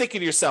 So if you're thinking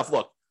to yourself,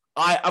 look,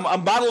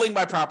 I'm modeling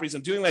my properties,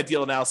 I'm doing my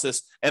deal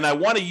analysis, and I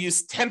want to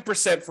use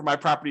 10% for my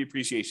property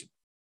appreciation.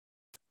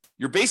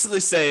 You're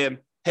basically saying,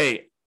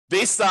 hey,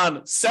 based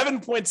on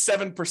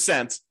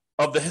 7.7%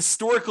 of the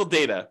historical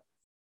data,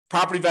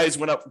 property values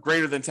went up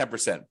greater than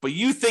 10%. But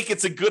you think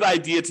it's a good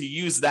idea to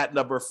use that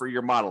number for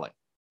your modeling,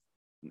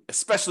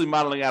 especially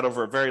modeling out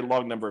over a very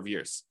long number of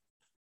years.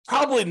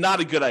 Probably not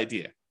a good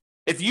idea.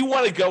 If you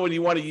want to go and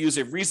you want to use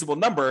a reasonable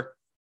number,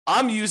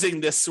 I'm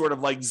using this sort of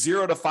like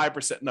 0 to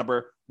 5%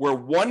 number where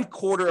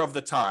 1/4 of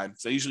the time,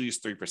 so I usually use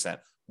 3%,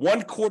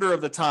 1/4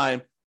 of the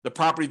time, the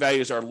property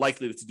values are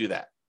likely to do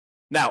that.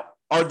 Now,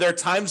 are there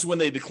times when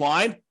they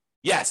decline?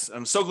 Yes,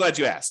 I'm so glad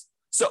you asked.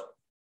 So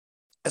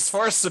as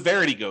far as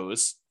severity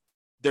goes,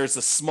 there's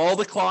a small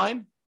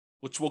decline,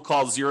 which we'll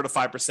call 0 to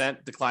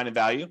 5% decline in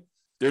value.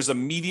 There's a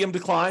medium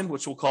decline,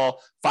 which we'll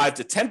call 5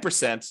 to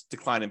 10%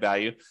 decline in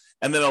value.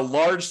 And then a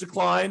large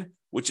decline,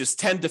 which is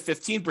 10 to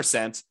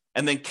 15%,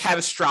 and then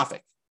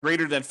catastrophic,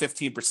 greater than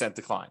 15%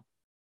 decline.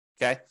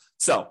 Okay.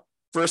 So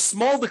for a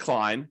small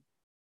decline,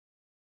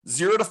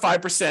 0 to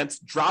 5%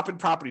 drop in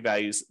property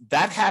values,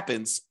 that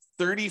happens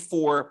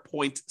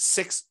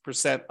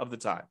 34.6% of the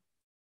time.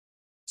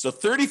 So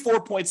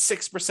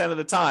 34.6% of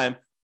the time,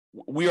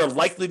 we are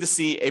likely to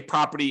see a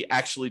property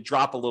actually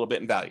drop a little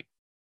bit in value.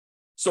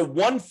 So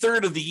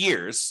 1/3 of the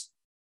years,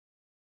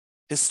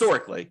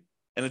 historically,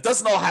 and it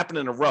doesn't all happen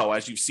in a row,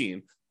 as you've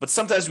seen, but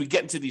sometimes we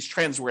get into these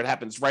trends where it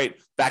happens right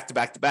back to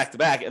back to back to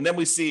back, and then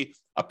we see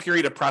a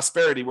period of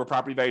prosperity where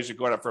property values are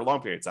going up for a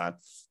long period of time.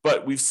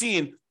 But we've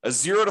seen a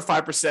 0 to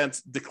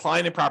 5%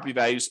 decline in property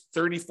values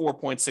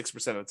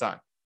 34.6% of the time.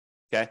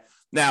 Okay.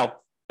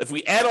 Now, if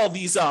we add all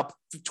these up,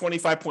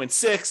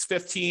 25.6,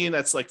 15,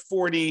 that's like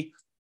 40.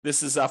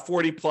 This is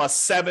 40 plus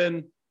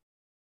 7.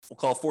 We'll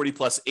call 40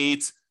 plus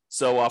 8.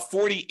 So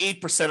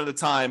 48% of the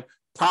time,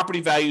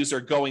 property values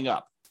are going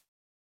up.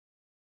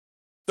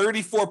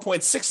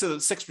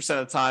 34.6%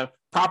 of the time,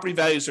 property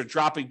values are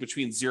dropping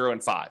between 0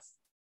 and 5.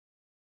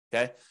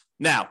 Okay.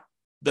 Now,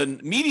 the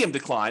medium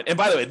decline, and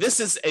by the way,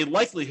 this is a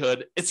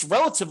likelihood, it's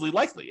relatively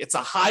likely. It's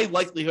a high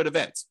likelihood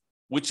event,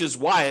 which is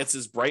why it's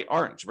this bright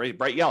orange, right?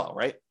 Bright yellow,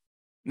 right?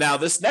 Now,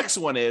 this next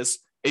one is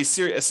a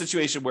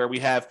situation where we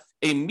have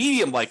a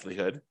medium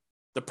likelihood.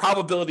 The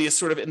probability is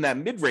sort of in that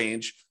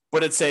mid-range,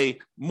 but it's a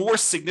more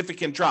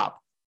significant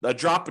drop, a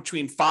drop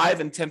between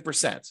 5 and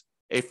 10%.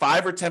 A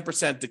 5 or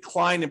 10%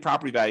 decline in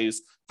property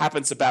values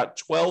happens about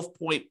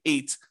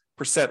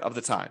 12.8% of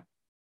the time.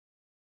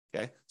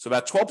 Okay, so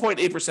about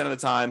 12.8% of the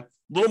time, a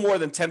little more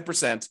than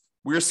 10%,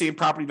 we're seeing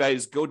property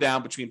values go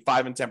down between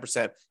 5 and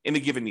 10% in a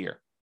given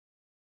year.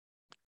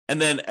 And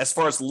then as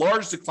far as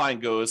large decline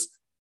goes,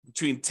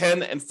 between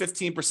 10 and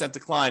 15%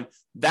 decline,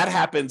 that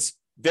happens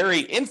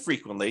very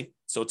infrequently.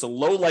 So it's a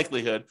low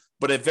likelihood,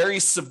 but a very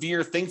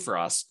severe thing for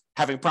us,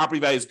 having property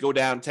values go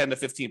down 10 to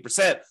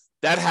 15%.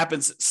 That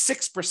happens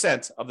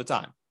 6% of the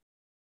time.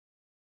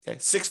 Okay,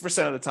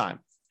 6% of the time.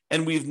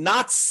 And we've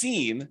not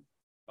seen,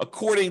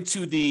 according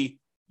to the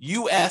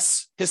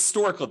US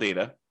historical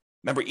data,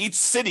 remember each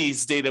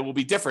city's data will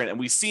be different, and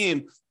we've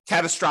seen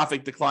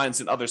catastrophic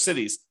declines in other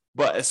cities.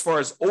 But as far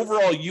as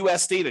overall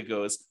US data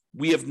goes,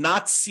 we have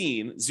not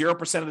seen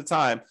 0% of the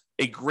time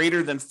a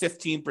greater than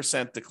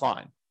 15%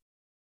 decline,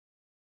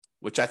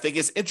 which I think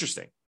is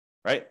interesting,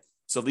 right?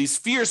 So these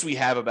fears we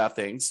have about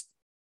things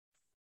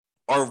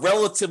are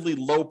relatively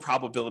low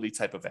probability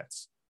type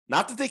events.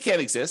 Not that they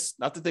can't exist,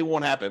 not that they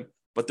won't happen,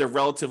 but they're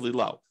relatively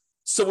low.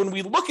 So when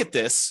we look at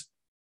this,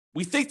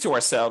 we think to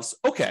ourselves,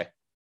 okay,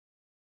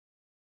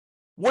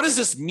 what does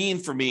this mean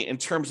for me in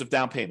terms of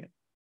down payment?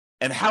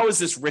 And how is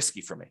this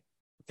risky for me?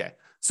 Okay,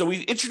 so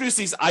we introduce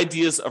these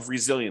ideas of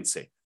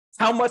resiliency.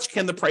 How much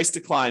can the price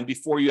decline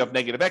before you have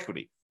negative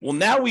equity? Well,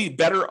 now we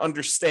better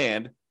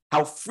understand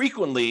how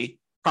frequently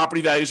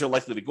property values are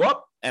likely to go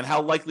up and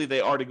how likely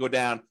they are to go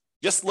down.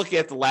 Just looking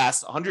at the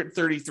last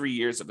 133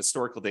 years of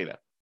historical data.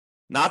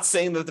 Not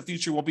saying that the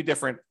future will be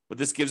different, but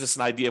this gives us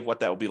an idea of what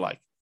that will be like.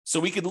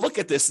 So we could look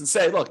at this and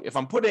say, look, if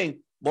I'm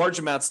putting large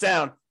amounts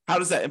down, how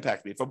does that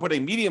impact me? If I'm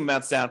putting medium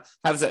amounts down,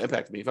 how does that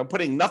impact me? If I'm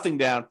putting nothing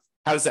down,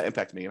 how does that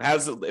impact me? And how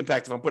does it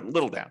impact if I'm putting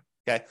little down?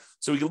 Okay,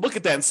 so we can look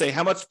at that and say,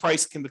 how much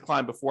price can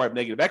decline before I have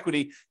negative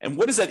equity? And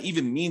what does that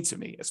even mean to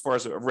me as far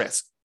as a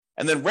risk?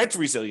 And then rent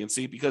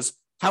resiliency, because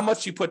how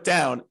much you put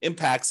down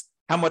impacts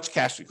how much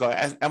cash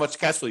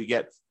flow you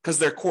get, because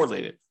they're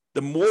correlated.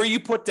 The more you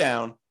put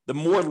down, the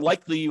more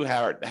likely you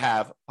are to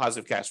have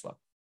positive cash flow.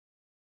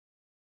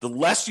 The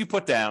less you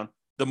put down,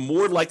 the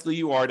more likely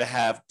you are to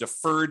have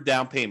deferred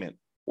down payment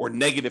or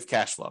negative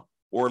cash flow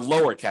or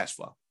lower cash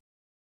flow.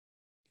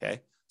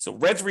 Okay, so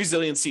rent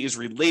resiliency is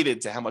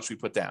related to how much we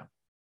put down.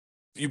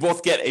 You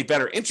both get a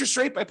better interest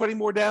rate by putting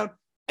more down,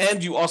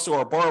 and you also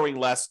are borrowing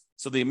less,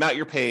 so the amount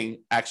you're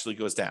paying actually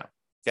goes down.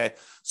 Okay,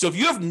 so if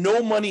you have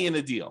no money in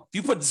a deal, if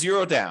you put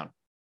zero down,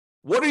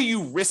 what are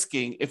you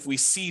risking if we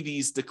see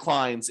these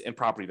declines in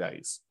property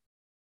values?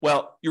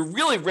 Well, you're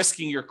really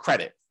risking your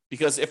credit,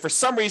 because if for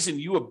some reason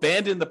you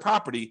abandon the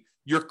property,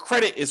 your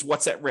credit is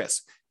what's at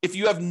risk. If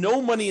you have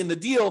no money in the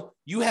deal,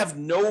 you have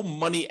no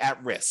money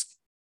at risk.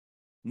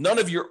 None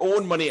of your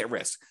own money at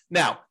risk.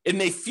 Now, it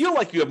may feel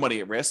like you have money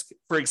at risk.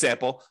 For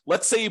example,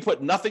 let's say you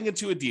put nothing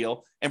into a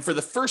deal, and for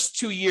the first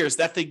 2 years,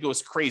 that thing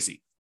goes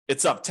crazy.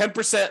 It's up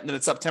 10%, and then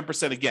it's up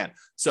 10% again.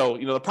 So,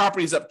 the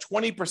property is up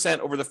 20%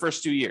 over the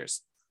first 2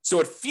 years. So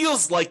it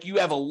feels like you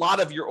have a lot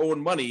of your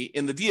own money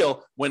in the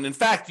deal, when in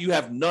fact you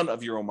have none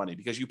of your own money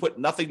because you put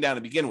nothing down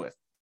to begin with.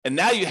 And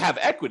now you have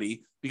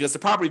equity because the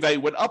property value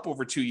went up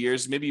over 2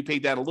 years. Maybe you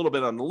paid down a little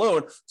bit on the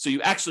loan, so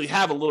you actually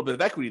have a little bit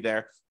of equity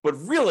there. But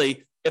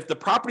really, if the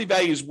property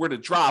values were to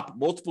drop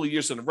multiple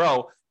years in a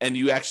row and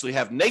you actually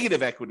have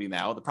negative equity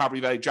now, the property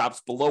value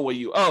drops below what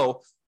you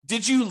owe,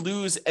 did you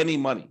lose any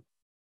money?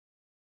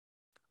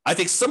 I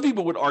think some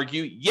people would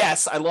argue,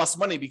 yes, I lost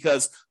money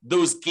because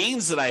those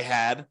gains that I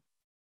had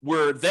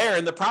were there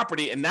in the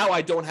property and now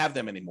I don't have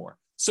them anymore.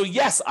 So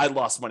yes, I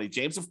lost money,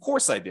 James. Of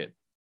course I did.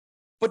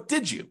 But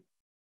did you?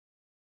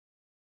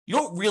 You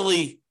don't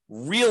really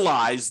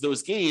realize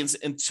those gains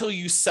until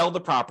you sell the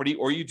property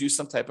or you do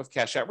some type of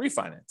cash out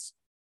refinance.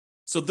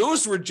 So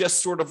those were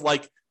just sort of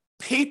like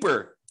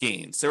paper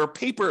gains. There were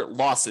paper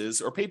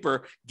losses or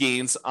paper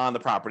gains on the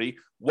property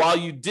while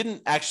you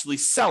didn't actually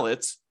sell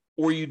it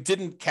or you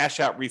didn't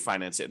cash out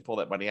refinance it and pull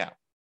that money out.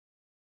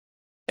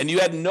 And you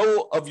had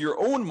no of your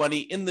own money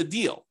in the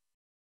deal.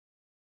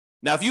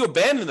 Now, if you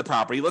abandon the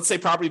property, let's say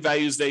property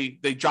values, they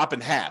drop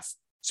in half.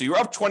 So you're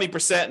up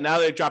 20%, now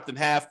they've dropped in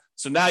half.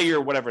 So now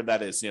you're whatever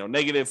that is,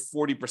 negative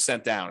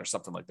 40% down or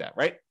something like that,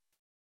 right?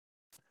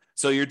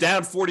 So you're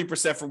down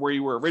 40% from where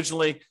you were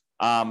originally.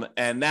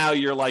 And now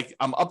you're like,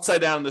 I'm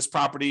upside down in this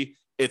property.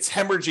 It's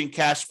hemorrhaging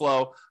cash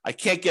flow. I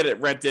can't get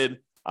it rented.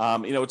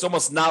 It's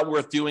almost not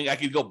worth doing. I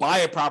could go buy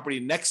a property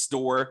next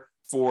door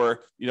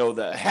for,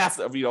 the half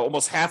of,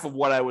 almost half of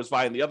what I was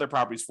buying the other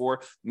properties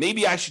for.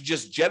 Maybe I should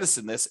just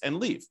jettison this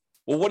and leave.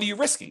 Well, what are you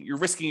risking? You're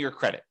risking your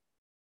credit.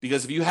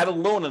 Because if you had a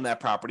loan on that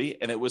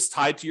property and it was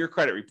tied to your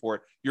credit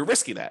report, you're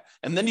risking that.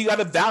 And then you got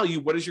to value,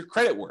 what is your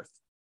credit worth?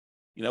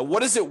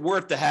 What is it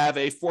worth to have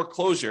a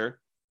foreclosure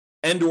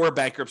and or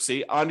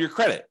bankruptcy on your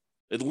credit?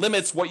 It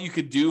limits what you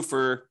could do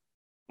for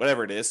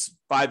whatever it is,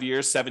 5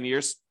 years, 7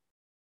 years,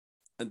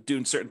 and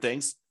doing certain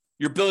things.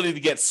 Your ability to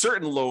get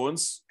certain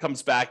loans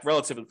comes back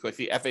relatively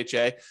quickly.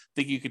 FHA, I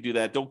think you could do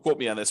that. Don't quote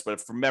me on this, but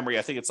from memory,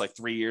 I think it's like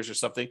 3 years or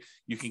something.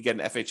 You can get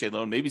an FHA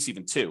loan. Maybe it's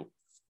even 2.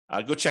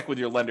 Go check with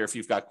your lender if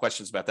you've got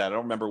questions about that. I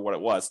don't remember what it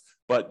was,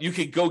 but you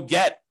could go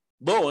get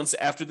loans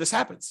after this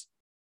happens.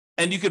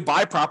 And you could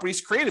buy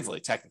properties creatively,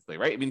 technically,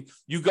 right? I mean,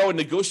 you go and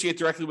negotiate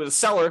directly with a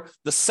seller.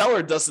 The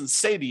seller doesn't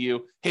say to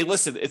you, hey,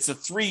 listen, it's a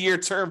 3-year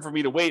term for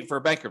me to wait for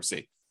a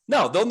bankruptcy.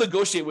 No, they'll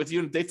negotiate with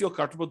you and they feel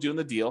comfortable doing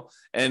the deal.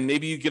 And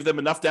maybe you give them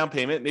enough down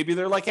payment. Maybe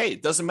they're like, hey,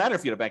 it doesn't matter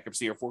if you had a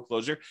bankruptcy or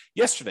foreclosure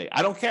yesterday.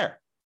 I don't care.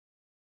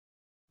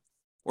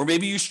 Or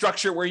maybe you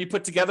structure where you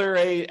put together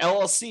a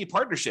LLC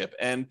partnership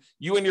and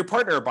you and your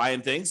partner are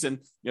buying things and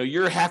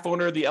you're half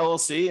owner of the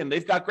LLC and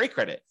they've got great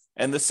credit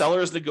and the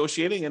seller is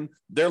negotiating and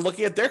they're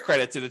looking at their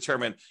credit to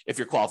determine if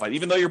you're qualified,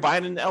 even though you're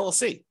buying an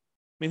LLC. I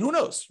mean, who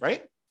knows,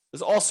 right?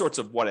 There's all sorts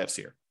of what ifs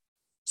here.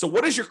 So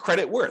what is your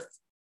credit worth?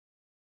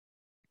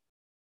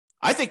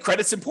 I think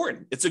credit's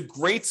important. It's a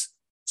great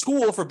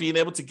tool for being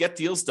able to get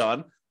deals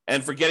done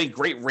and for getting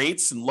great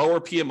rates and lower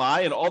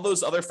PMI and all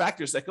those other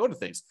factors that go into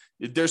things.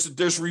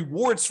 There's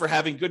rewards for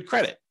having good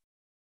credit,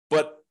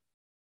 but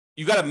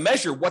you got to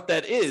measure what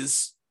that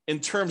is in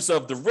terms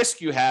of the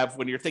risk you have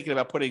when you're thinking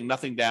about putting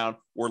nothing down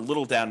or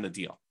little down in the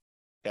deal.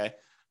 Okay.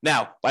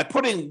 Now, by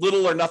putting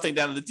little or nothing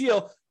down in the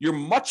deal, you're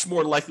much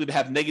more likely to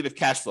have negative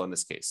cash flow in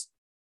this case,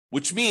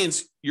 which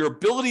means your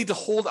ability to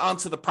hold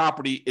onto the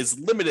property is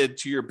limited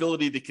to your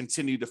ability to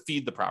continue to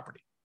feed the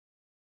property.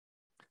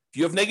 If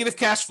you have negative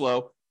cash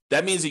flow,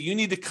 that means that you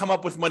need to come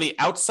up with money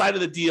outside of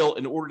the deal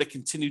in order to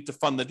continue to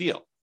fund the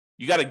deal.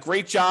 You got a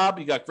great job,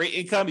 you got great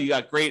income, you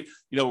got great,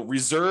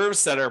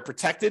 reserves that are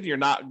protected. You're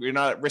not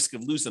at risk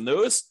of losing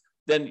those.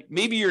 Then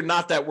maybe you're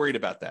not that worried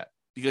about that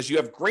because you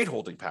have great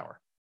holding power.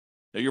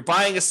 Now you're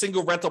buying a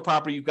single rental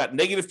property. You've got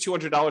negative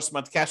 $200 a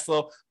month cash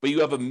flow, but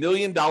you have $1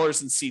 million in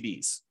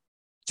CDs.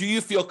 Do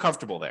you feel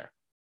comfortable there?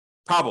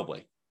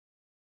 Probably.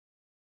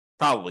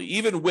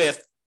 Even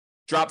with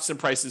drops in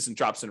prices and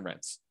drops in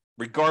rents,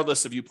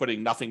 regardless of you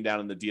putting nothing down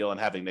in the deal and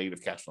having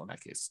negative cash flow in that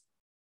case.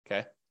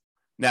 Okay.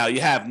 Now you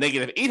have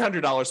negative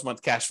 $800 a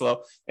month cash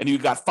flow and you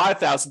got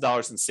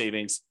 $5,000 in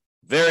savings.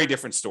 Very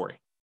different story.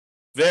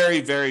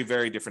 Very, very,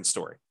 very different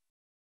story.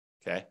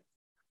 Okay.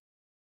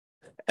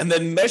 And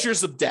then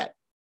measures of debt.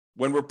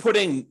 When we're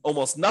putting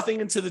almost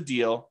nothing into the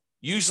deal,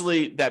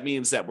 usually that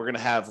means that we're going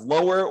to have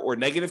lower or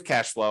negative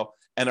cash flow,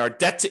 and our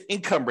debt to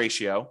income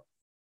ratio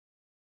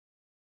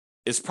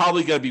is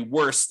probably going to be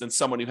worse than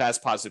someone who has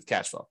positive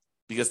cash flow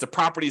because the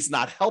property is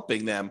not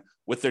helping them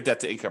with their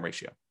debt to income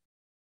ratio.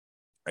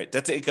 Right?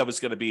 Debt to income is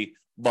going to be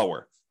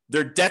lower.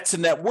 Their debt to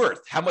net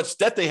worth, how much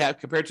debt they have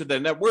compared to their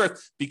net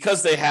worth,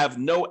 because they have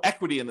no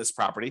equity in this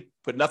property,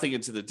 put nothing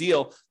into the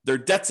deal, their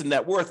debt to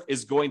net worth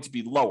is going to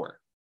be lower.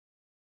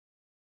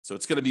 So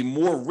it's going to be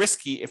more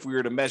risky if we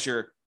were to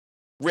measure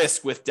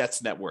risk with debt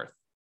to net worth.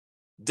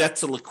 Debt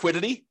to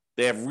liquidity,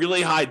 they have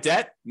really high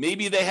debt.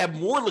 Maybe they have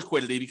more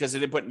liquidity because they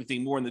didn't put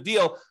anything more in the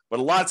deal, but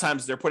a lot of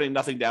times they're putting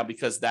nothing down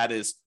because that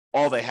is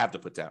all they have to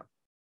put down.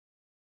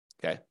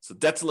 Okay, so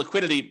debt to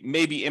liquidity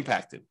may be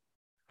impacted.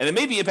 And it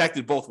may be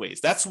impacted both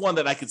ways. That's one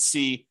that I could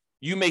see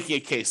you making a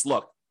case.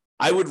 Look,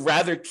 I would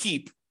rather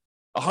keep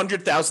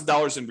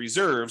 $100,000 in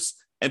reserves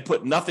and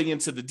put nothing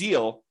into the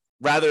deal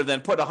rather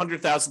than put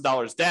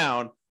 $100,000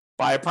 down,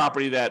 buy a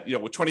property that,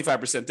 with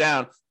 25%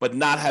 down, but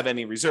not have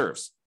any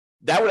reserves.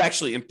 That would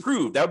actually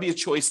improve. That would be a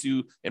choice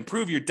to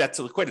improve your debt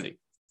to liquidity.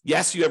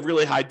 Yes, you have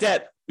really high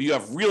debt, but you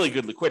have really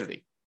good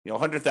liquidity,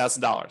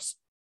 $100,000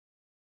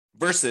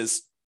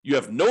 versus you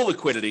have no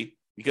liquidity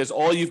because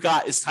all you've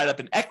got is tied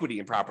up in equity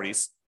in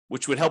properties,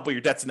 which would help with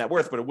your debt to net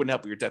worth, but it wouldn't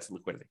help with your debt to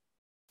liquidity.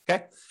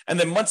 Okay. And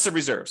then months of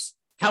reserves.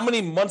 How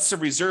many months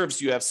of reserves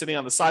do you have sitting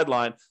on the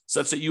sideline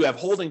such that you have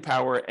holding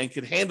power and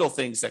can handle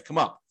things that come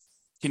up?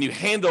 Can you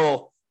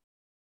handle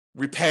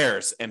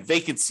repairs and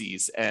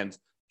vacancies and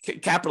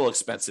capital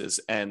expenses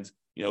and,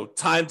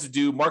 time to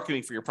do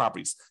marketing for your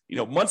properties?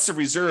 Months of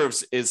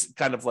reserves is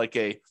kind of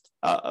like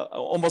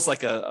almost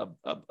like a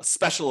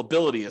special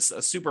ability, a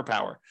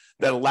superpower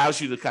that allows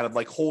you to kind of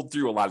like hold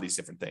through a lot of these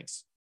different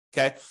things.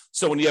 Okay.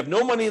 So when you have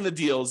no money in the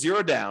deal,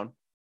 zero down,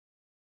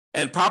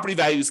 and property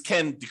values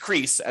can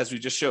decrease, as we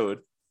just showed,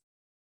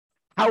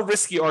 how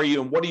risky are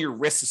you and what are your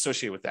risks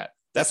associated with that?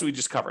 That's what we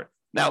just covered.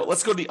 Now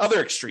let's go to the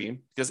other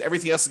extreme because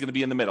everything else is going to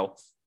be in the middle.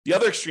 The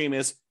other extreme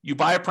is you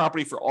buy a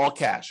property for all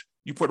cash.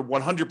 You put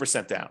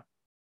 100% down.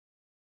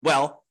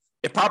 Well,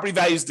 if property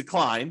values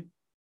decline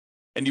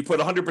and you put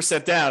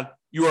 100% down,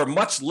 you are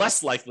much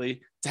less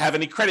likely to have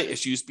any credit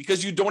issues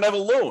because you don't have a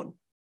loan,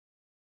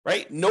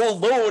 right? No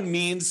loan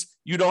means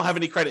you don't have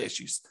any credit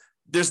issues.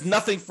 There's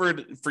nothing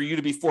for you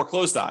to be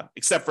foreclosed on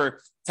except for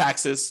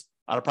taxes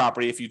on a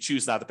property if you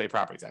choose not to pay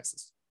property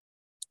taxes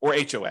or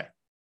HOA,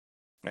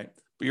 right?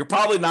 But you're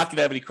probably not going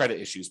to have any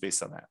credit issues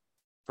based on that,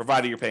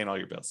 provided you're paying all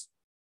your bills.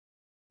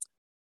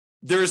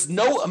 There's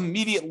no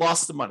immediate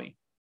loss of money.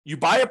 You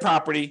buy a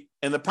property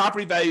and the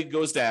property value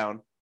goes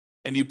down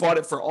and you bought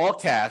it for all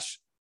cash.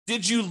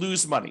 Did you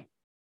lose money?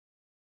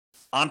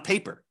 On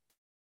paper.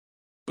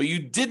 But you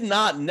did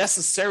not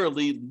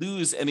necessarily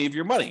lose any of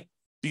your money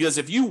because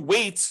if you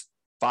wait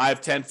 5,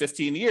 10,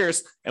 15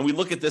 years and we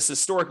look at this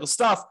historical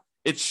stuff,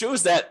 it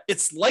shows that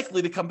it's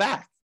likely to come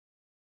back.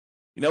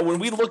 When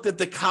we looked at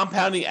the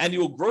compounding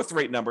annual growth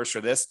rate numbers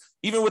for this,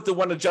 even with the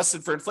one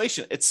adjusted for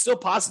inflation, it's still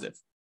positive.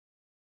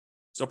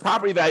 So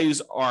property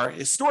values are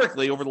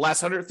historically, over the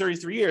last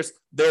 133 years,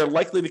 they're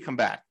likely to come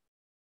back.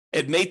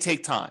 It may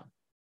take time.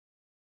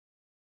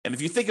 And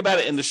if you think about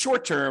it in the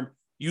short term,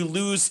 you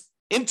lose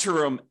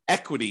interim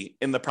equity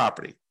in the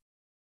property.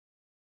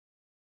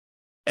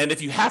 And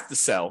if you have to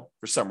sell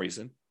for some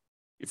reason,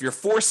 if you're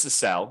forced to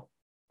sell,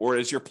 or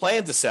is your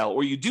plan to sell,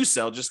 or you do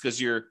sell just because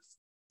you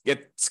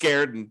get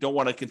scared and don't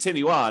want to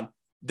continue on,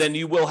 then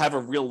you will have a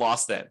real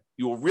loss then.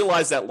 You will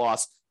realize that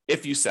loss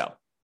if you sell.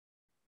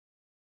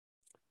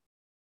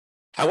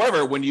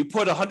 However, when you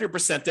put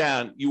 100%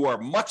 down, you are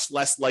much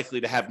less likely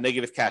to have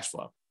negative cash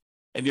flow,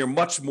 and you're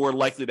much more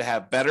likely to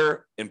have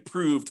better,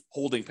 improved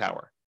holding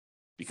power.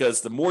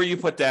 Because the more you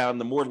put down,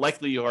 the more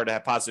likely you are to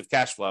have positive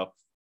cash flow,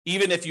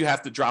 even if you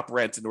have to drop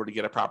rent in order to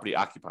get a property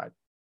occupied.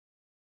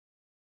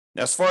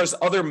 Now, as far as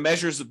other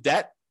measures of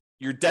debt,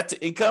 your debt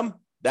to income,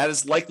 that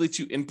is likely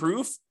to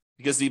improve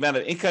because the amount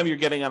of income you're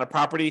getting on a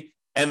property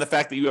and the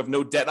fact that you have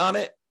no debt on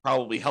it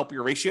probably help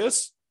your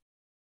ratios.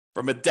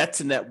 From a debt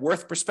to net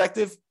worth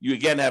perspective, you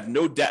again have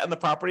no debt on the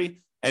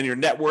property and your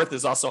net worth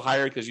is also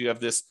higher because you have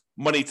this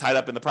money tied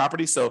up in the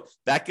property. So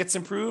that gets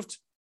improved.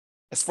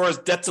 As far as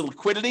debt to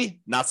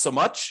liquidity, not so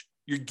much.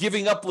 You're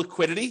giving up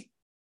liquidity,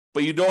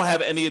 but you don't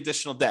have any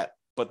additional debt.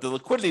 But the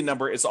liquidity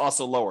number is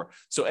also lower.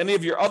 So any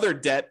of your other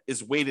debt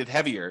is weighted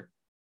heavier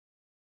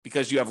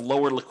because you have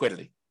lower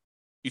liquidity.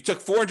 You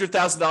took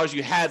 $400,000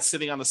 you had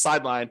sitting on the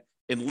sideline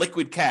in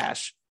liquid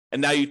cash,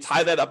 and now you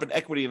tie that up in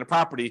equity in a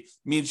property,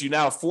 means you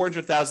now have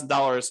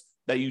 $400,000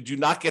 that you do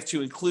not get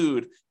to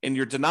include in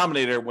your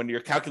denominator when you're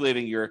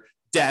calculating your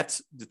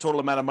debt, the total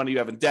amount of money you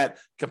have in debt,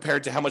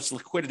 compared to how much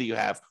liquidity you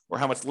have or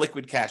how much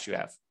liquid cash you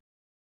have.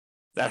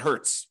 That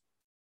hurts.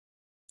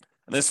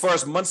 And as far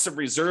as months of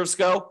reserves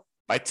go,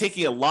 by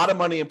taking a lot of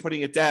money and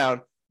putting it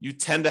down, you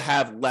tend to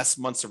have less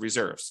months of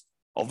reserves.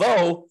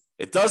 Although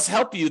it does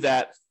help you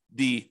that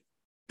the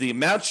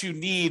amount you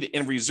need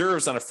in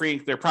reserves on a free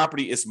and clear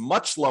property is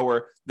much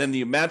lower than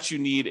the amount you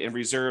need in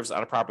reserves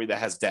on a property that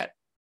has debt.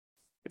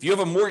 If you have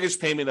a mortgage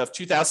payment of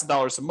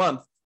 $2,000 a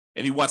month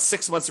and you want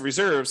 6 months of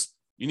reserves,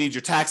 you need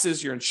your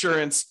taxes, your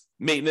insurance,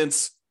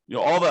 maintenance,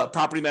 all the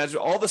property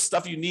management, all the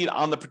stuff you need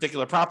on the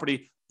particular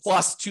property,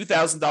 plus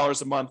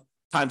 $2,000 a month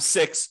times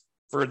 6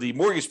 for the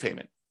mortgage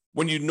payment.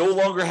 When you no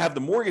longer have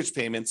the mortgage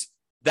payments,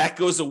 that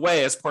goes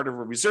away as part of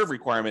a reserve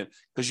requirement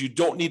because you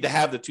don't need to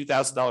have the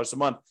 $2,000 a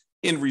month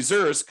in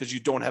reserves because you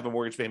don't have a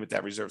mortgage payment to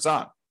have reserves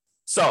on.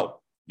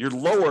 So it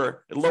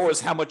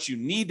lowers how much you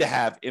need to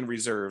have in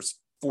reserves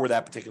for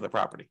that particular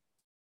property.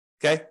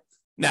 Okay.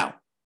 Now,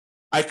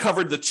 I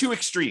covered the two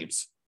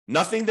extremes,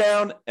 nothing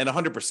down and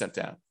 100%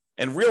 down,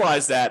 and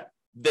realized that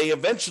they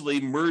eventually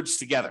merge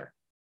together,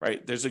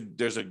 right? There's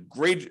a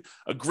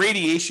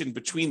gradation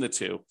between the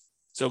two.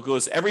 So it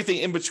goes everything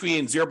in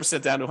between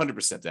 0% down to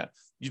 100% down.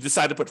 You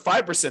decide to put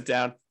 5%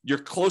 down, you're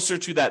closer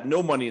to that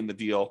no money in the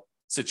deal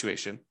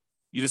situation.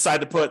 You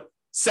decide to put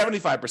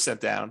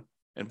 75% down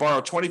and borrow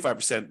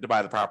 25% to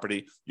buy the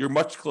property, you're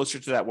much closer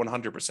to that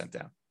 100%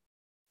 down.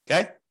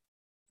 Okay?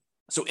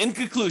 So in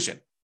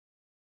conclusion,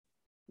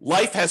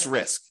 life has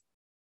risk.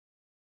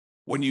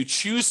 When you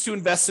choose to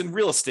invest in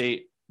real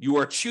estate, you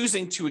are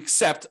choosing to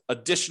accept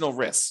additional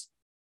risks.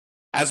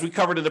 As we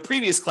covered in the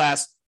previous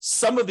class,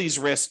 some of these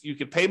risks you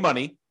could pay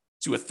money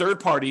to a third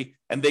party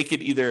and they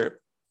could either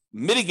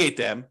mitigate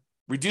them,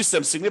 reduce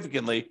them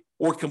significantly,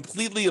 or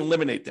completely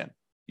eliminate them.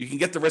 You can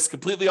get the risk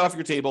completely off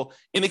your table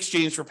in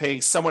exchange for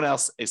paying someone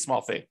else a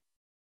small fee.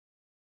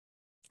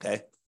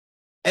 Okay.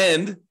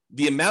 And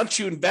the amount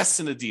you invest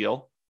in a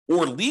deal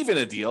or leave in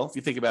a deal, if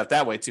you think about it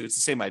that way too, it's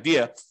the same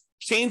idea,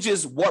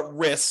 changes what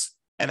risks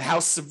and how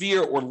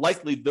severe or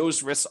likely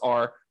those risks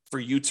are for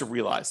you to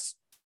realize.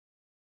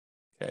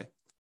 Okay.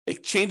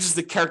 It changes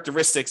the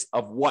characteristics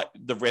of what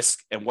the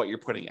risk and what you're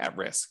putting at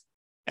risk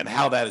and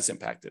how that is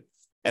impacted.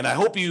 And I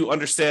hope you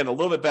understand a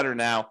little bit better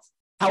now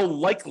how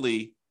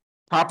likely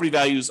property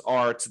values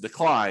are to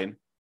decline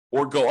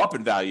or go up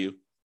in value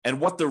and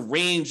what the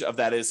range of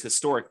that is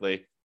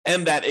historically,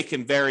 and that it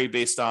can vary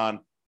based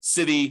on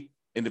city,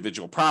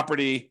 individual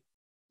property,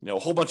 a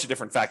whole bunch of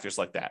different factors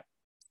like that.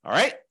 All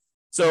right.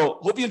 So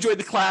hope you enjoyed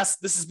the class.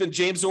 This has been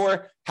James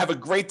Orr. Have a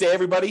great day,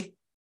 everybody.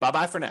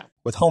 Bye-bye for now.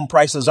 With home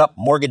prices up,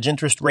 mortgage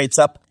interest rates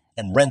up,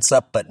 and rents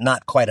up, but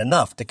not quite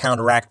enough to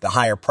counteract the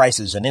higher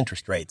prices and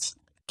interest rates,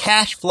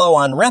 cash flow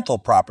on rental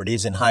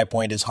properties in High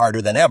Point is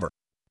harder than ever.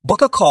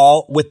 Book a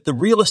call with the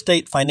Real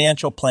Estate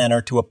Financial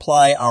Planner to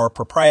apply our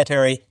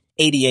proprietary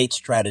 88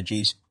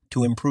 strategies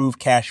to improve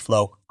cash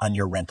flow on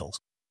your rentals.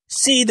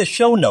 See the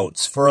show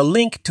notes for a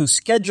link to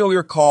schedule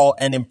your call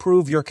and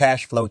improve your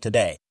cash flow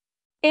today.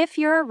 If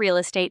you're a real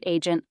estate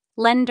agent,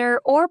 lender,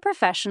 or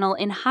professional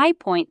in High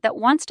Point that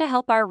wants to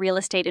help our real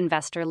estate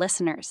investor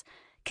listeners,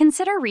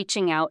 consider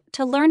reaching out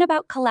to learn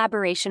about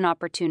collaboration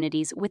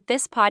opportunities with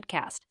this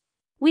podcast.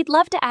 We'd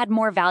love to add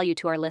more value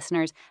to our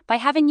listeners by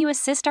having you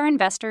assist our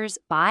investors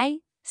buy,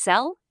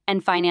 sell,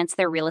 and finance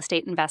their real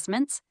estate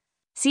investments.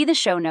 See the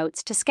show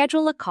notes to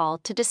schedule a call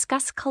to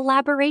discuss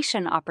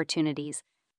collaboration opportunities.